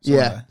Saturday?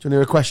 Yeah. Sunday? Do you want to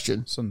hear a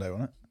question? Sunday,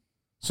 wasn't it?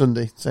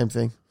 Sunday, same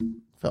thing.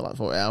 Felt like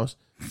 40 hours.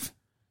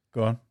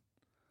 Go on.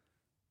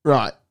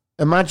 Right.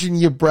 Imagine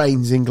your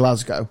brain's in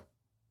Glasgow.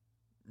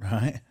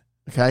 Right.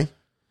 Okay.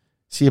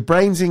 So your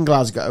brain's in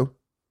Glasgow.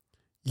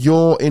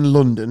 You're in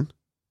London.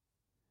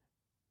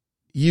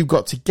 You've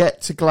got to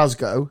get to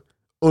Glasgow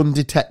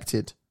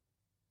undetected.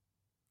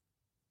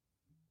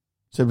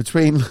 So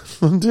between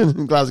London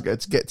and Glasgow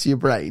to get to your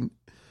brain,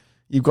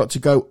 you've got to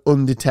go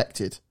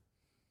undetected.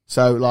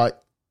 So like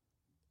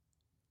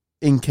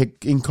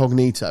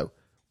incognito.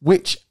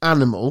 Which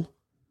animal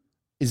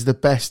is the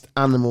best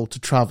animal to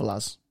travel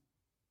as?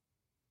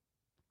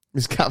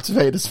 It's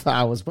captivated us for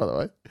hours, by the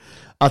way.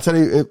 I'll tell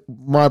you,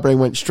 my brain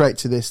went straight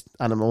to this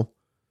animal.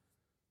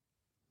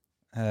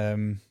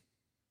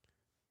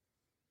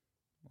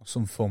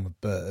 Some form of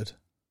bird.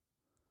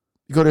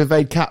 You've got to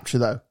evade capture,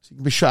 though. So you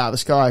can be shot out of the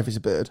sky if it's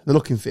a bird. They're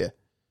looking for you.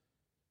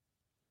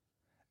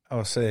 Oh,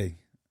 I see.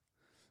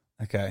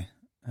 Okay.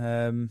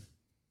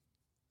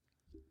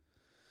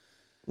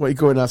 What are you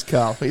going as,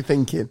 Carl? What are you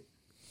thinking?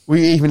 Were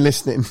you even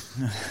listening?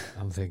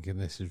 I'm thinking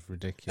this is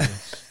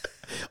ridiculous.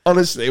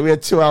 Honestly, we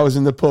had 2 hours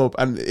in the pub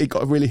and it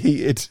got really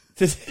heated.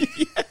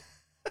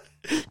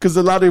 Because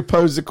the lad who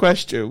posed the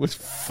question was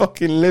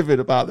fucking livid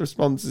about the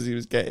responses he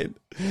was getting.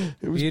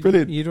 It was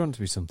brilliant. You'd want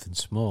to be something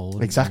small.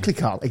 wouldn't Exactly, you?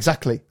 Carl.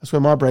 Exactly. That's where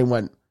my brain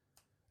went.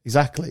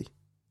 Exactly.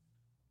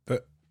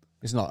 But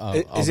It's not,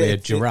 Is I'll be a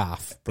it-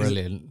 giraffe.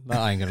 Brilliant.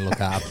 That ain't going to look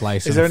out of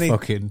place Is on there a any-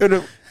 fucking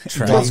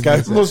train.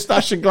 Glasgow,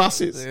 moustache and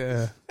glasses.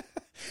 Yeah.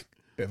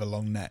 bit of a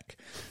long neck.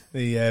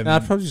 The No,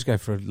 I'd probably just go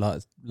for a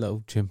like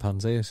little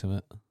chimpanzee or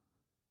something.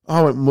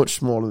 I went much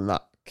smaller than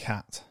that.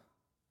 cat,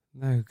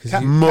 No,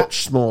 because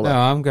Much smaller. no,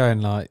 I'm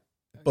going like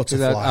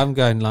butterfly. I'm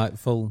going like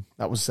full.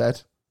 That was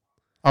said.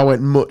 I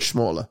went much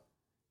smaller.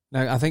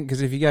 No, I think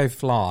because if you go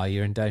fly,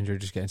 you're in danger of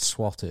just getting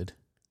swatted.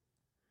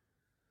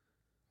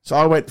 So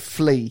I went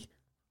flea.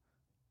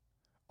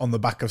 on the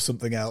back of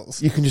something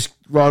else. You can just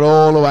ride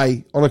all the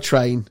way on a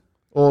train,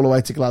 all the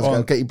way to Glasgow,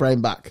 Well- get your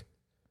brain back.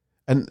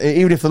 And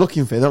even if they're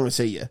looking for you, they're not going to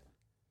see you.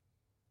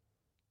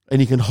 And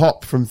you can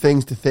hop from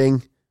thing to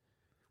thing.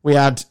 We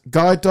had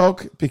guide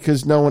dog,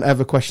 because no one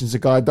ever questions a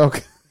guide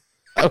dog.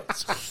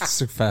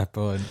 That's a fair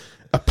point.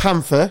 A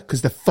panther,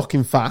 because they're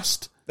fucking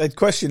fast. They'd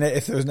question it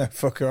if there was no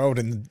fucker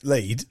holding the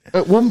lead.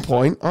 At one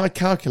point, I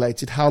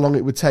calculated how long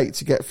it would take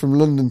to get from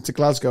London to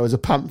Glasgow as a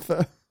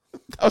panther.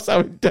 That was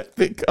how in-depth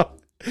it got.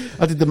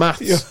 I did the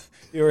maths.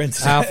 You're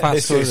into How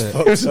fast was it?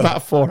 It was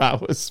about 4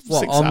 hours. What,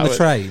 6 on hours. the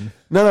train?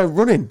 No,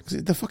 running,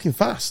 because they're fucking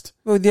fast.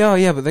 Well,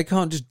 yeah, but they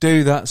can't just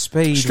do that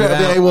speed Straight up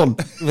the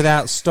A1.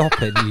 without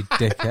stopping, you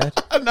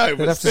dickhead. I know, They'd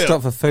but have to still.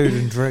 stop for food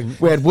and drink.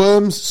 We had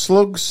worms,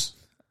 slugs.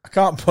 I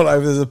can't pull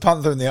over. There's a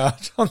panther in the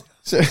arch.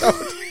 So,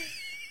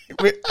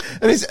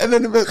 and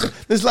then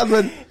this lad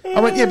went, I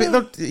went, yeah, but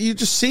look, you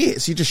just see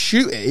it, so you just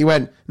shoot it. He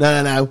went,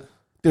 no,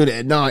 doing it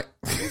at night.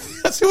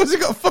 That's who has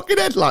got fucking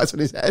headlights on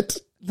his head.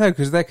 No,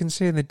 because they can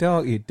see in the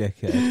dark, you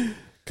dickhead.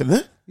 Can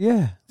they?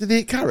 Yeah. Did they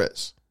eat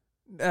carrots?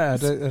 No, I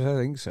don't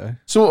think so.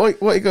 So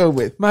what are you going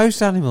with?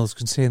 Most animals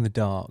can see in the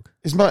dark.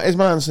 Is my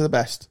answer the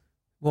best?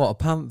 What, a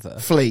panther?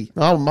 Flea.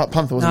 No, my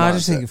panther wasn't No, my I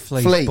just answer.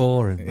 think flea's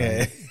boring. Yeah.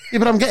 Mate. Yeah,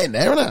 but I'm getting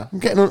there, aren't I? I'm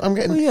getting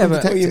Well, yeah,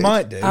 but What you undetected.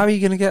 might do. How are you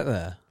going to get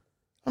there?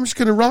 I'm just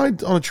going to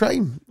ride on a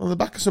train on the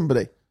back of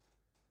somebody.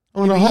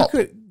 I'm going to You hop.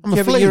 could- I'm a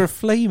yeah, but flea. you're a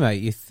flea,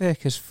 mate. You're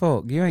thick as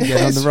fuck. You ain't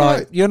getting on the That's right.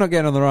 right. You're not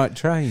getting on the right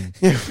train.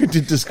 Yeah, we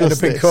did discuss And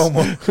a big this.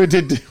 Cornwall. We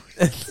did do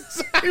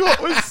exactly what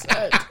was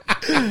said.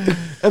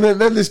 And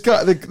then this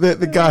guy,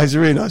 the guy's a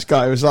really nice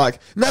guy, was like,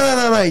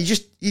 no, mate,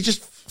 you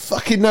just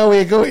fucking know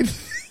where you're going.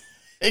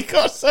 It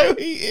got so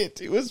heated.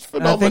 It was I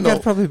phenomenal. think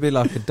I'd probably be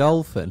like a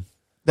dolphin.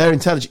 They're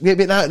intelligent. Yeah,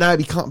 but no,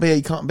 he can't be.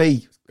 Got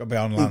to be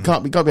on land.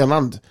 Got to be on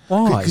land.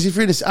 Why? Because if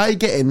you're in a, how are you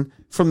getting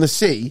from the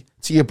sea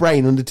to your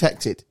brain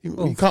undetected?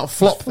 You can't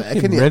flop there,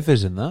 Fucking can you?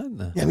 rivers and that, isn't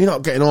there? Yeah, you're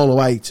not getting all the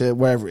way to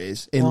wherever it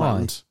is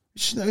inland.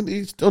 It's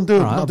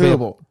undoable. Right, I'll Not be a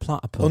doable.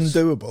 platypus.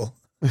 Undoable.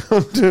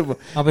 Undoable.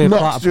 I'll be a Not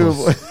platypus.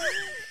 doable.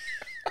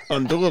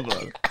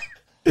 Undoable.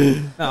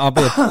 No, I'll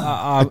be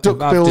I've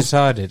duck-billed-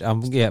 decided.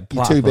 You're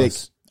Platypus. too big.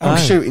 I'm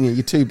No. shooting you.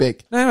 You're too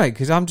big. No, mate,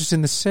 because I'm just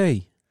in the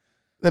sea.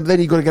 Then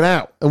you've got to get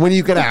out. And when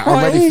you get out, I'm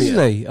Quite ready for you.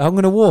 easily. I'm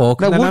going to walk,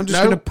 No, and then what- I'm just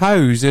no. going to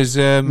pose as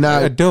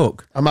No. a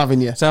duck. I'm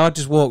having you. So I'll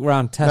just walk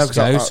around 'cause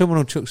Tesco. I- Someone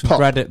will chuck some Pop.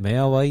 bread at me.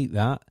 I'll eat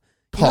that.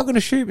 You're Pop. not going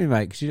to shoot me,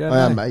 mate, because you don't I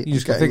know. am, mate. You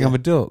just I'm think getting I'm a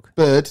duck.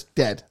 Bird,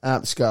 dead,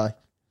 out the sky.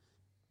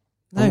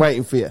 No. I'm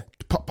waiting for you.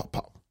 Pop, pop,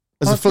 pop.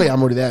 As a flea, I'm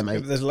already there, Yeah, mate.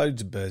 but there's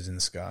loads of birds in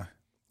the sky.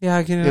 Yeah,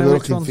 I can Yeah, know we're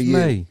which looking one's for you.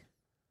 me.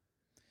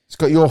 It's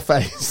got your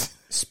face.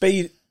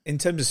 Speed, in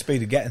terms of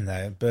speed of getting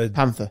there, bird.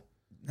 Panther.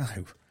 No.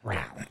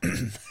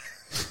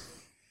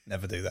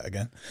 Never do that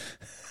again.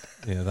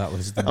 Yeah, that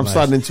was the I'm most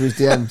sliding into his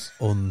DMs.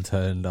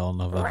 unturned on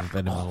I've ever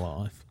been in my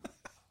life.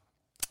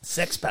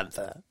 Sex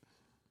Panther.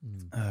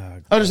 Oh,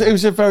 It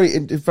was a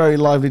very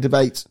lively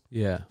debate.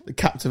 Yeah. It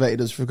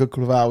captivated us for a good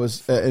couple of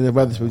hours in the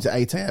Weatherspoons at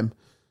 8 a.m.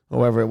 or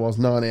wherever it was,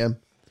 9 a.m.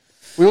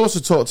 We also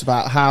talked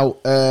about how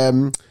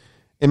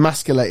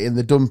emasculating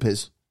the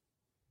dumpies.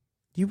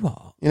 You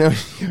what? You know,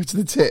 you go to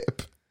the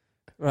tip.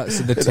 Right,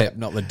 so the tip,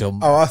 not the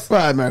dump. Oh,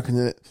 Well, American,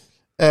 isn't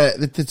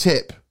it? The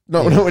tip.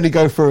 Not when you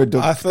go for a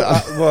dump. I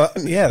thought,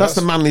 that's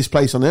the manliest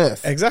place on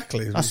earth.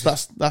 exactly.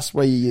 That's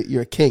where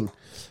you're a king.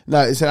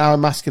 No, it's how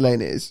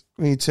emasculating it is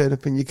when you turn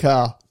up in your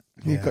car.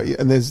 You've got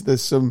and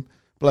there's some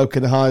bloke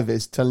in a high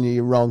vis telling you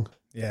you're wrong.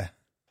 Yeah.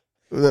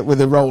 With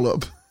a roll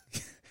up.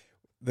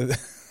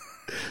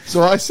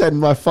 So I send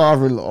my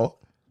father-in-law,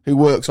 who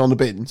works on the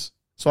bins.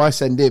 So I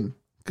send him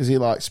because he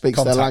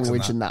speaks their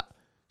language and that.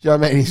 Do you know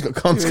what I mean? He's got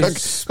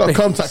contacts at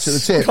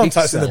the tip.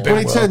 Contacts in the bin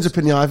When he turns up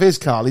in the high-vis,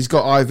 Carl, he's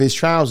got high-vis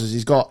trousers.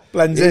 He's got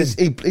blends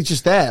in. He's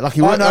just there. Like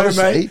he I know,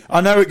 honestly, mate.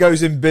 I know it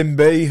goes in bin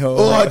B.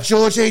 All right,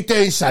 George, how you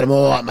doing, son? I'm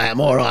all right, mate. I'm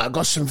all right. I've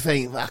got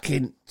something.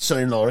 Fucking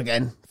son-in-law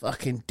again.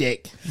 Fucking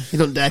dick. You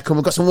don't dare come.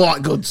 I've got some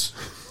white goods.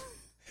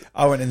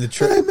 I went in the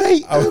trip. Hello,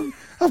 mate.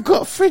 I've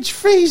got a fridge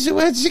freezer.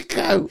 Where'd you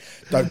go?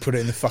 Don't put it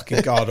in the fucking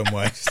garden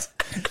waste.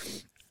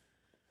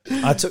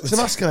 I took It's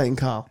emasculating,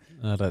 Carl.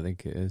 I don't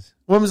think it is.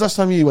 When was the last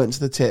time you went to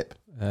the tip?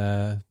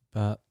 But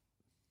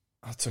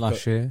I took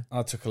last year.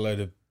 I took a load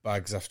of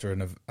bags after a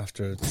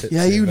tipsy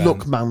Yeah, you event.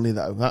 look manly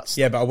though. That's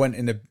Yeah, but I went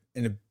in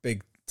a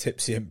big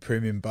tipsy and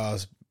premium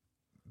bars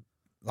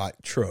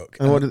truck.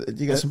 And what did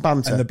you get? Some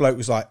banter. And the bloke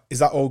was like, "Is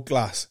that all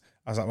glass?"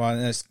 I was like, "Well,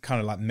 it's kind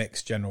of like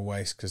mixed general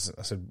waste." Because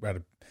I said,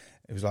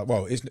 it was like,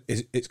 "Well,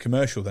 it's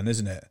commercial then,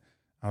 isn't it?"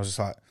 I was just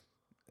like,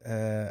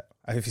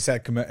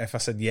 if I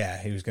said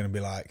yeah, he was going to be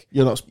like,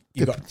 You're not.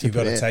 "You've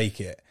got to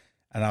take it."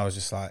 And I was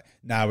just like,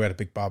 "Nah, we had a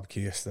big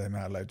barbecue yesterday.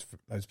 Man, had loads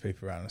of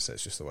people around." I said,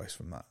 "It's just the waste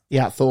from that." You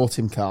outthought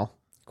him, Carl.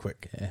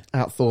 Quick, Yeah.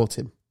 Outthought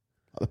him.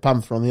 Like the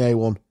Panther on the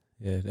A1.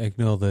 Yeah,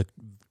 ignore the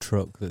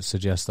truck that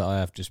suggests that I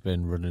have just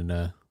been running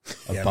a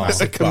bar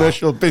It's a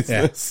commercial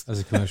business. as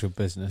a commercial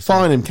business.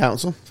 Fine him,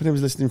 council. If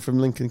anyone's listening from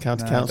Lincoln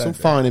County Council, don't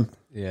do fine him.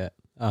 Yeah,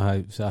 I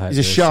hope so. He's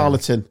a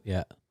charlatan.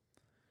 Yeah.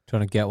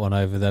 Trying to get one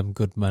over them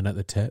good men at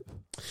the tip.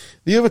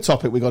 The other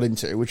topic we got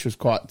into, which was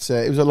quite,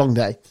 it was a long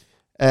day,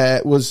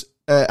 was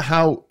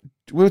how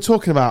we were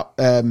talking about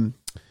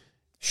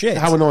shit.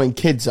 how annoying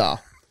kids are,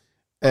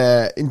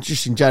 in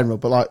general.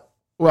 But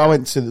I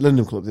went to the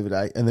London Club the other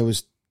day, and there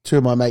was two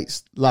of my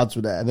mates, lads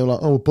were there, and they were like,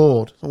 "Oh, we're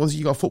bored." So once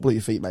you got football at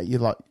your feet, mate, you're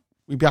like,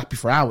 we'd be happy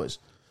for hours.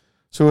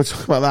 So we were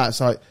talking about that.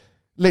 It's like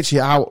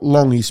literally how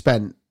long he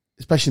spent,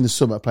 especially in the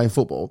summer, playing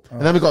football.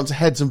 And then we got into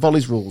heads and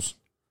volleys rules.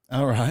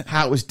 All right.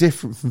 How it was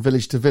different from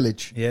village to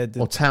village,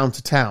 or town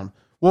to town.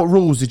 What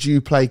rules did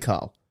you play,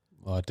 Carl?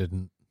 Well, I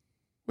didn't.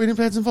 We didn't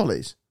play heads and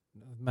volleys.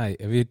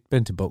 Mate, have you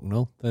been to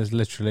Bucknell? There's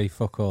literally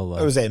fuck all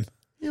there. It was him.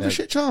 You have a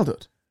shit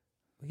childhood.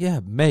 Yeah,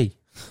 me.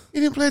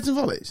 You didn't play heads and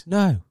volleys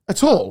No.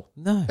 at all.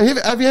 No.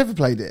 Have you ever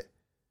played it?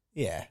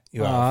 Yeah,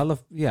 Oh, I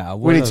love. Yeah, I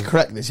We will need to have.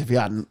 correct this if you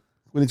hadn't.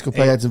 We need to go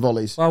play heads and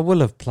volleys. Well, I will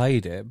have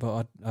played it,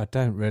 but I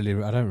don't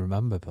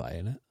remember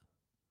playing it.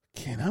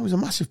 Yeah, that was a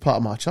massive part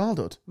of my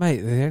childhood. Mate,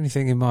 the only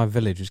thing in my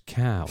village was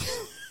cows.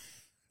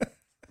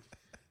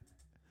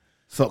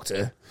 Fucked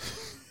her.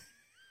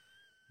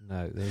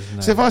 No, there's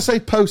no. So if I say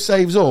post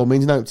saves all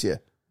means no to you.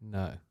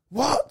 No.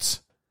 What?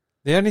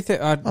 The only thing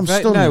I'm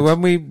stunned. no,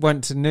 when we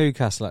went to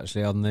Newcastle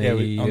actually on the on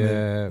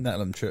the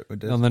Netland trip we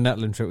did. on the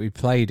Netland trip, we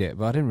played it,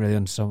 but I didn't really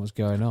understand what was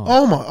going on.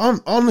 Oh my!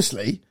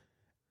 honestly,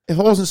 if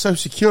I wasn't so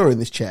secure in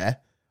this chair,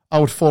 I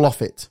would fall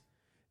off it.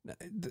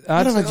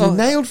 I'd have had you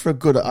nailed for a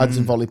good heads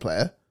and volley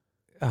player.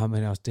 I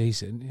mean, I was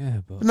decent, yeah,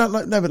 but No,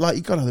 but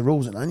you got to have the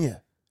rules in, haven't you?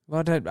 well,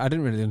 I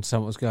didn't really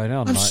understand what was going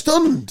on. I'm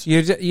stunned.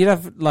 You'd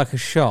have like a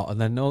shot, and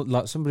then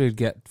somebody would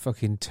get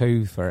fucking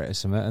 2 for it or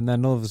something, and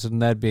then all of a sudden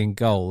they'd be in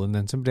goal, and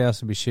then somebody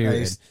else would be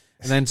shooting,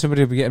 and then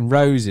somebody would be getting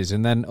roses,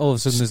 and then all of a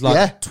sudden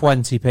there's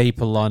 20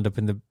 people lined up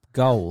in the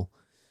goal.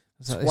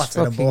 It's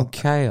fucking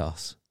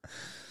chaos.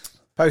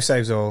 Post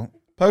saves all.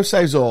 Post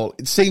saves all.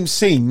 It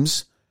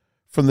seems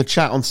from the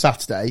chat on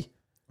Saturday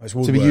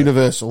to be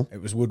universal.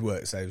 It was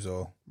woodwork saves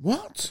all.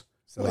 What?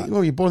 So Wait,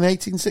 well, you're born in the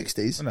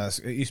 1860s. Well,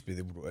 no, it used to be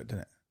the woodwork,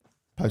 didn't it?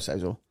 Post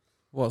saves all.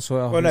 What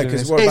sort of? Well, no,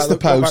 because It's the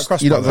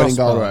post. You're not going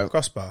goal out.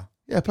 Crossbar.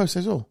 Yeah, post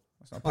saves all.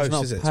 It's not That's post,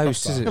 not is it? It's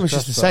post, crossbar. is it? It was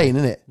just the saying,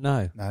 isn't it?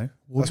 No. No, that's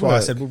Woodwork. why I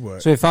said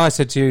woodwork. So if I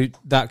said to you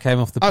that came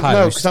off the No,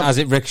 post 'cause as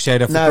it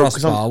ricocheted off the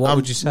crossbar, what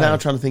would you say? Now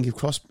trying to think of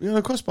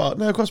crossbar.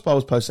 No, crossbar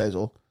was post saves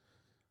all.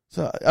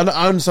 So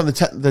I understand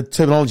the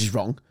terminology's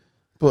wrong,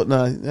 but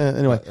no.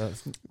 Anyway,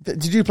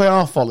 did you play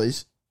half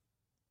volleys?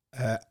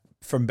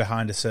 From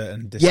behind a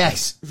certain distance.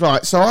 Yes,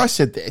 right. So I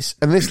said this,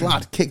 and this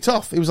lad kicked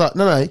off. He was like,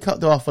 "No, you can't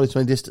do half volleys to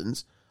any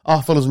distance.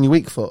 Half volleys on your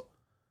weak foot."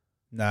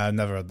 No, I've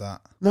never had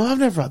that. No, I've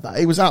never had that.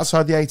 It was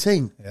outside the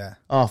 18. Yeah.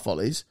 Half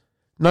volleys.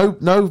 No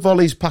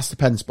volleys past the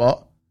pen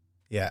spot,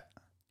 Yeah.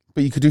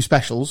 but you could do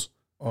specials,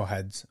 Or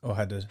heads. Or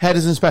headers.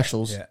 headers and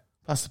specials. Yeah.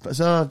 Past the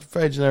so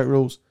very generic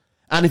rules.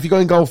 And if you go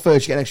in goal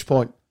first, you get an extra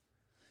point.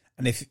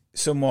 And if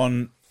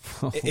someone,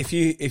 if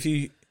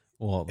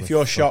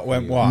your shot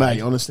went Mate,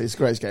 wide, honestly, it's the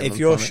greatest game. if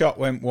your shot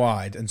went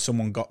wide and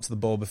someone got to the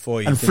ball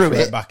before you and can threw throw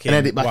it back and in,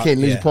 head it back in,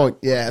 lose a point.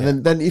 Yeah,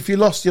 and then if you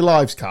lost your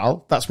lives,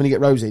 Carl, that's when you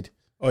get rosied.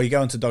 Or you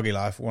go into doggy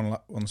life. One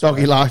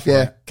Doggy life,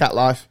 yeah. Cat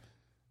life.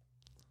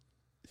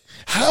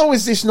 How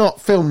is this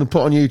not filmed and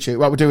put on YouTube?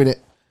 Right, we're doing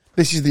it.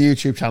 This is the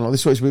YouTube channel.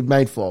 This is what it's been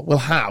made for. We'll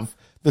have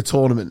the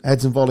tournament,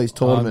 Heads and Volleys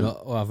tournament.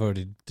 I've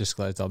already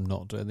disclosed I'm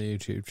not doing the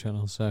YouTube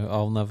channel, so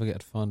I'll never get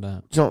to find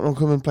out. Do you not want to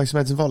come and play some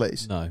Heads and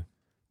Volleys? No.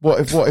 What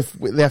if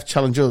they have to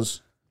challenge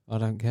us? I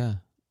don't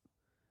care.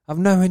 I've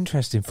no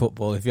interest in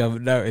football, if you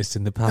haven't noticed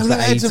in the past 18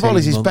 Heads and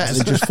Volleys months. is better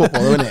than just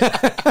football, isn't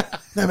it?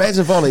 No, but Heads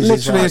and Volleys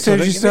Literally, is as soon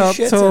as you start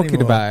talking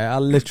anymore. about it, I'll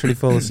literally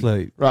fall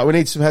asleep. Right, we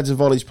need some Heads and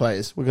Volleys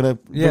players. We're going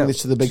to bring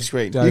this to the big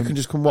screen. You can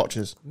just come watch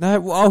us.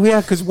 No, oh yeah,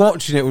 because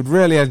watching it would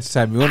really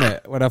entertain me, wouldn't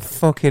it? When I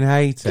fucking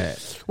hate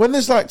it. When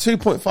there's like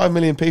 2.5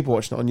 million people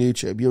watching it on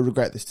YouTube, you'll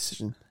regret this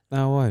decision.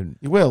 No, I won't.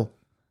 You will.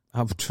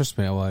 Trust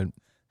me, I won't.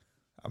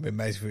 I'd be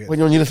amazed if we get. When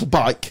you're on your little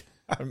bike.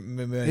 I'd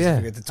be amazed if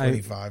we get to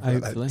 25.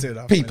 hopefully.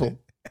 2.5 People. million.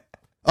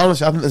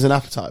 Honestly, I think there's an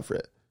appetite for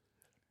it.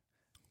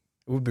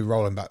 It would be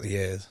rolling back the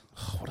years.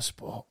 Oh, what a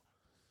sport.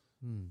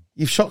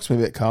 You've shocked me a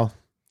bit, Carl.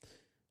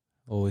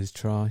 Always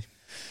try.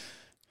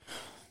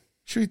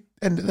 Should we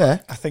end it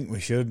there? I think we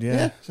should. Yeah.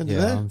 Let's end it Yeah,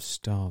 there. I'm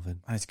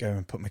starving. I need to go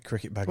and put my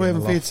cricket bag What are in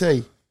we the having for your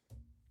loft.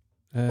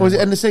 tea? Or is it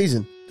end of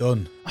season?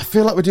 Done. I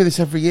feel like we do this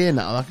every year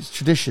now, like it's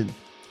tradition.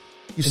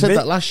 You said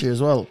that last year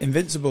as well.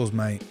 Invincibles,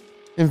 mate.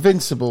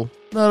 Invincible.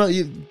 No,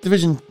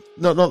 division.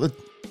 Not the.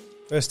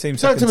 First team, Don't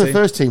second tell me team. the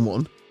first team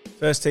won.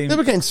 First team, They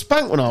were getting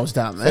spanked when I was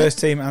down there. first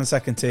team and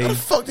second How team. the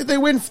fuck did they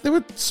win? They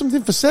were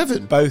something for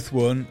 7. Both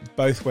won.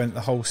 Both went the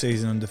whole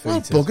season Oh,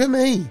 undefeated. bugger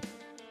me.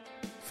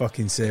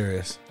 Fucking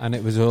serious. And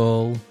it was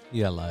all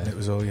yellow. And it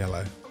was all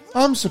yellow.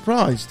 I'm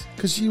surprised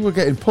because you were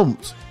getting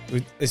pumped.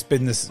 It's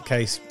been this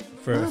case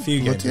for a few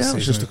games Bloody this hell, season.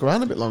 just stuck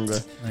around a bit longer.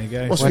 There you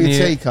go. What's for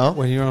your tea, Carl?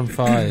 When you're on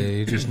fire,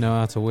 you just know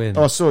how to win.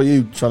 Oh, I saw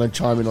you trying to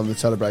chime in on the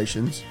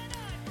celebrations.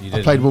 You I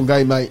didn't. played one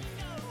game, mate.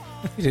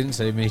 You didn't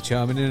see me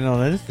chiming in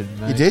on anything,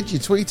 mate. You did? You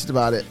tweeted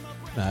about it.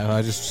 No,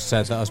 I just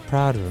said that I was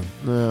proud of him.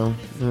 No.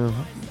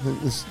 I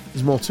think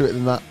there's more to it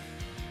than that.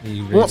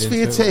 You read What's for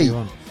your into it what tea? you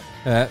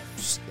want.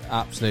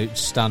 Absolute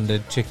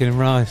standard chicken and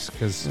rice,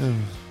 because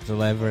that's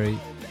all I ever eat.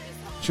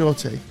 It's your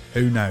tea.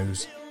 Who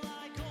knows?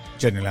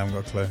 Genuinely, I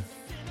haven't got a clue.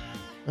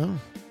 Oh.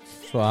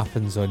 That's what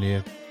happens when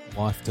you're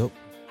wifed up.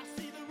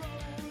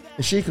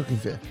 Is she cooking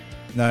for you?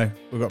 No,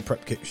 we've got a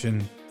prep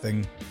kitchen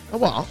thing. Oh,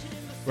 what?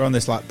 We're on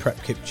this like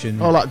prep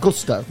kitchen. Oh, like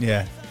Gusto.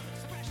 Yeah.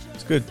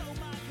 It's good.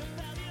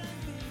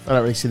 I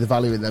don't really see the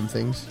value in them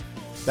things.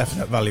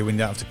 Definite value when you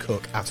don't have to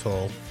cook at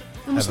all.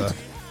 Ever.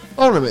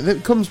 Oh, no,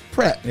 it comes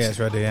prepped. Yeah, it's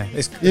ready, yeah.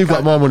 You've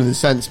got more money than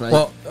sense, mate.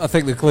 Well, I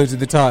think the clue's in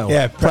the title.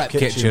 Yeah, Prep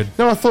kitchen.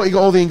 No, I thought you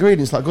got all the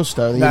ingredients like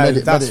Gusto. And you No, made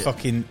it, that's made it.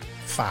 fucking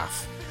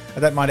faff. I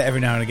don't mind it every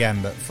now and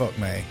again, but fuck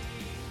me. I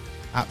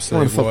want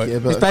Absolutely. to fuck work. you,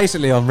 He's but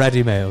basically on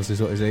ready meals,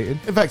 is what he's eating.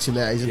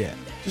 effectively, Yeah.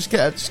 just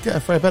get a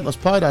Freya Bentnos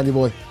pie down, you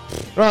boy.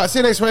 Right, see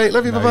you next week.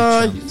 Love you, No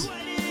bye-bye. chance.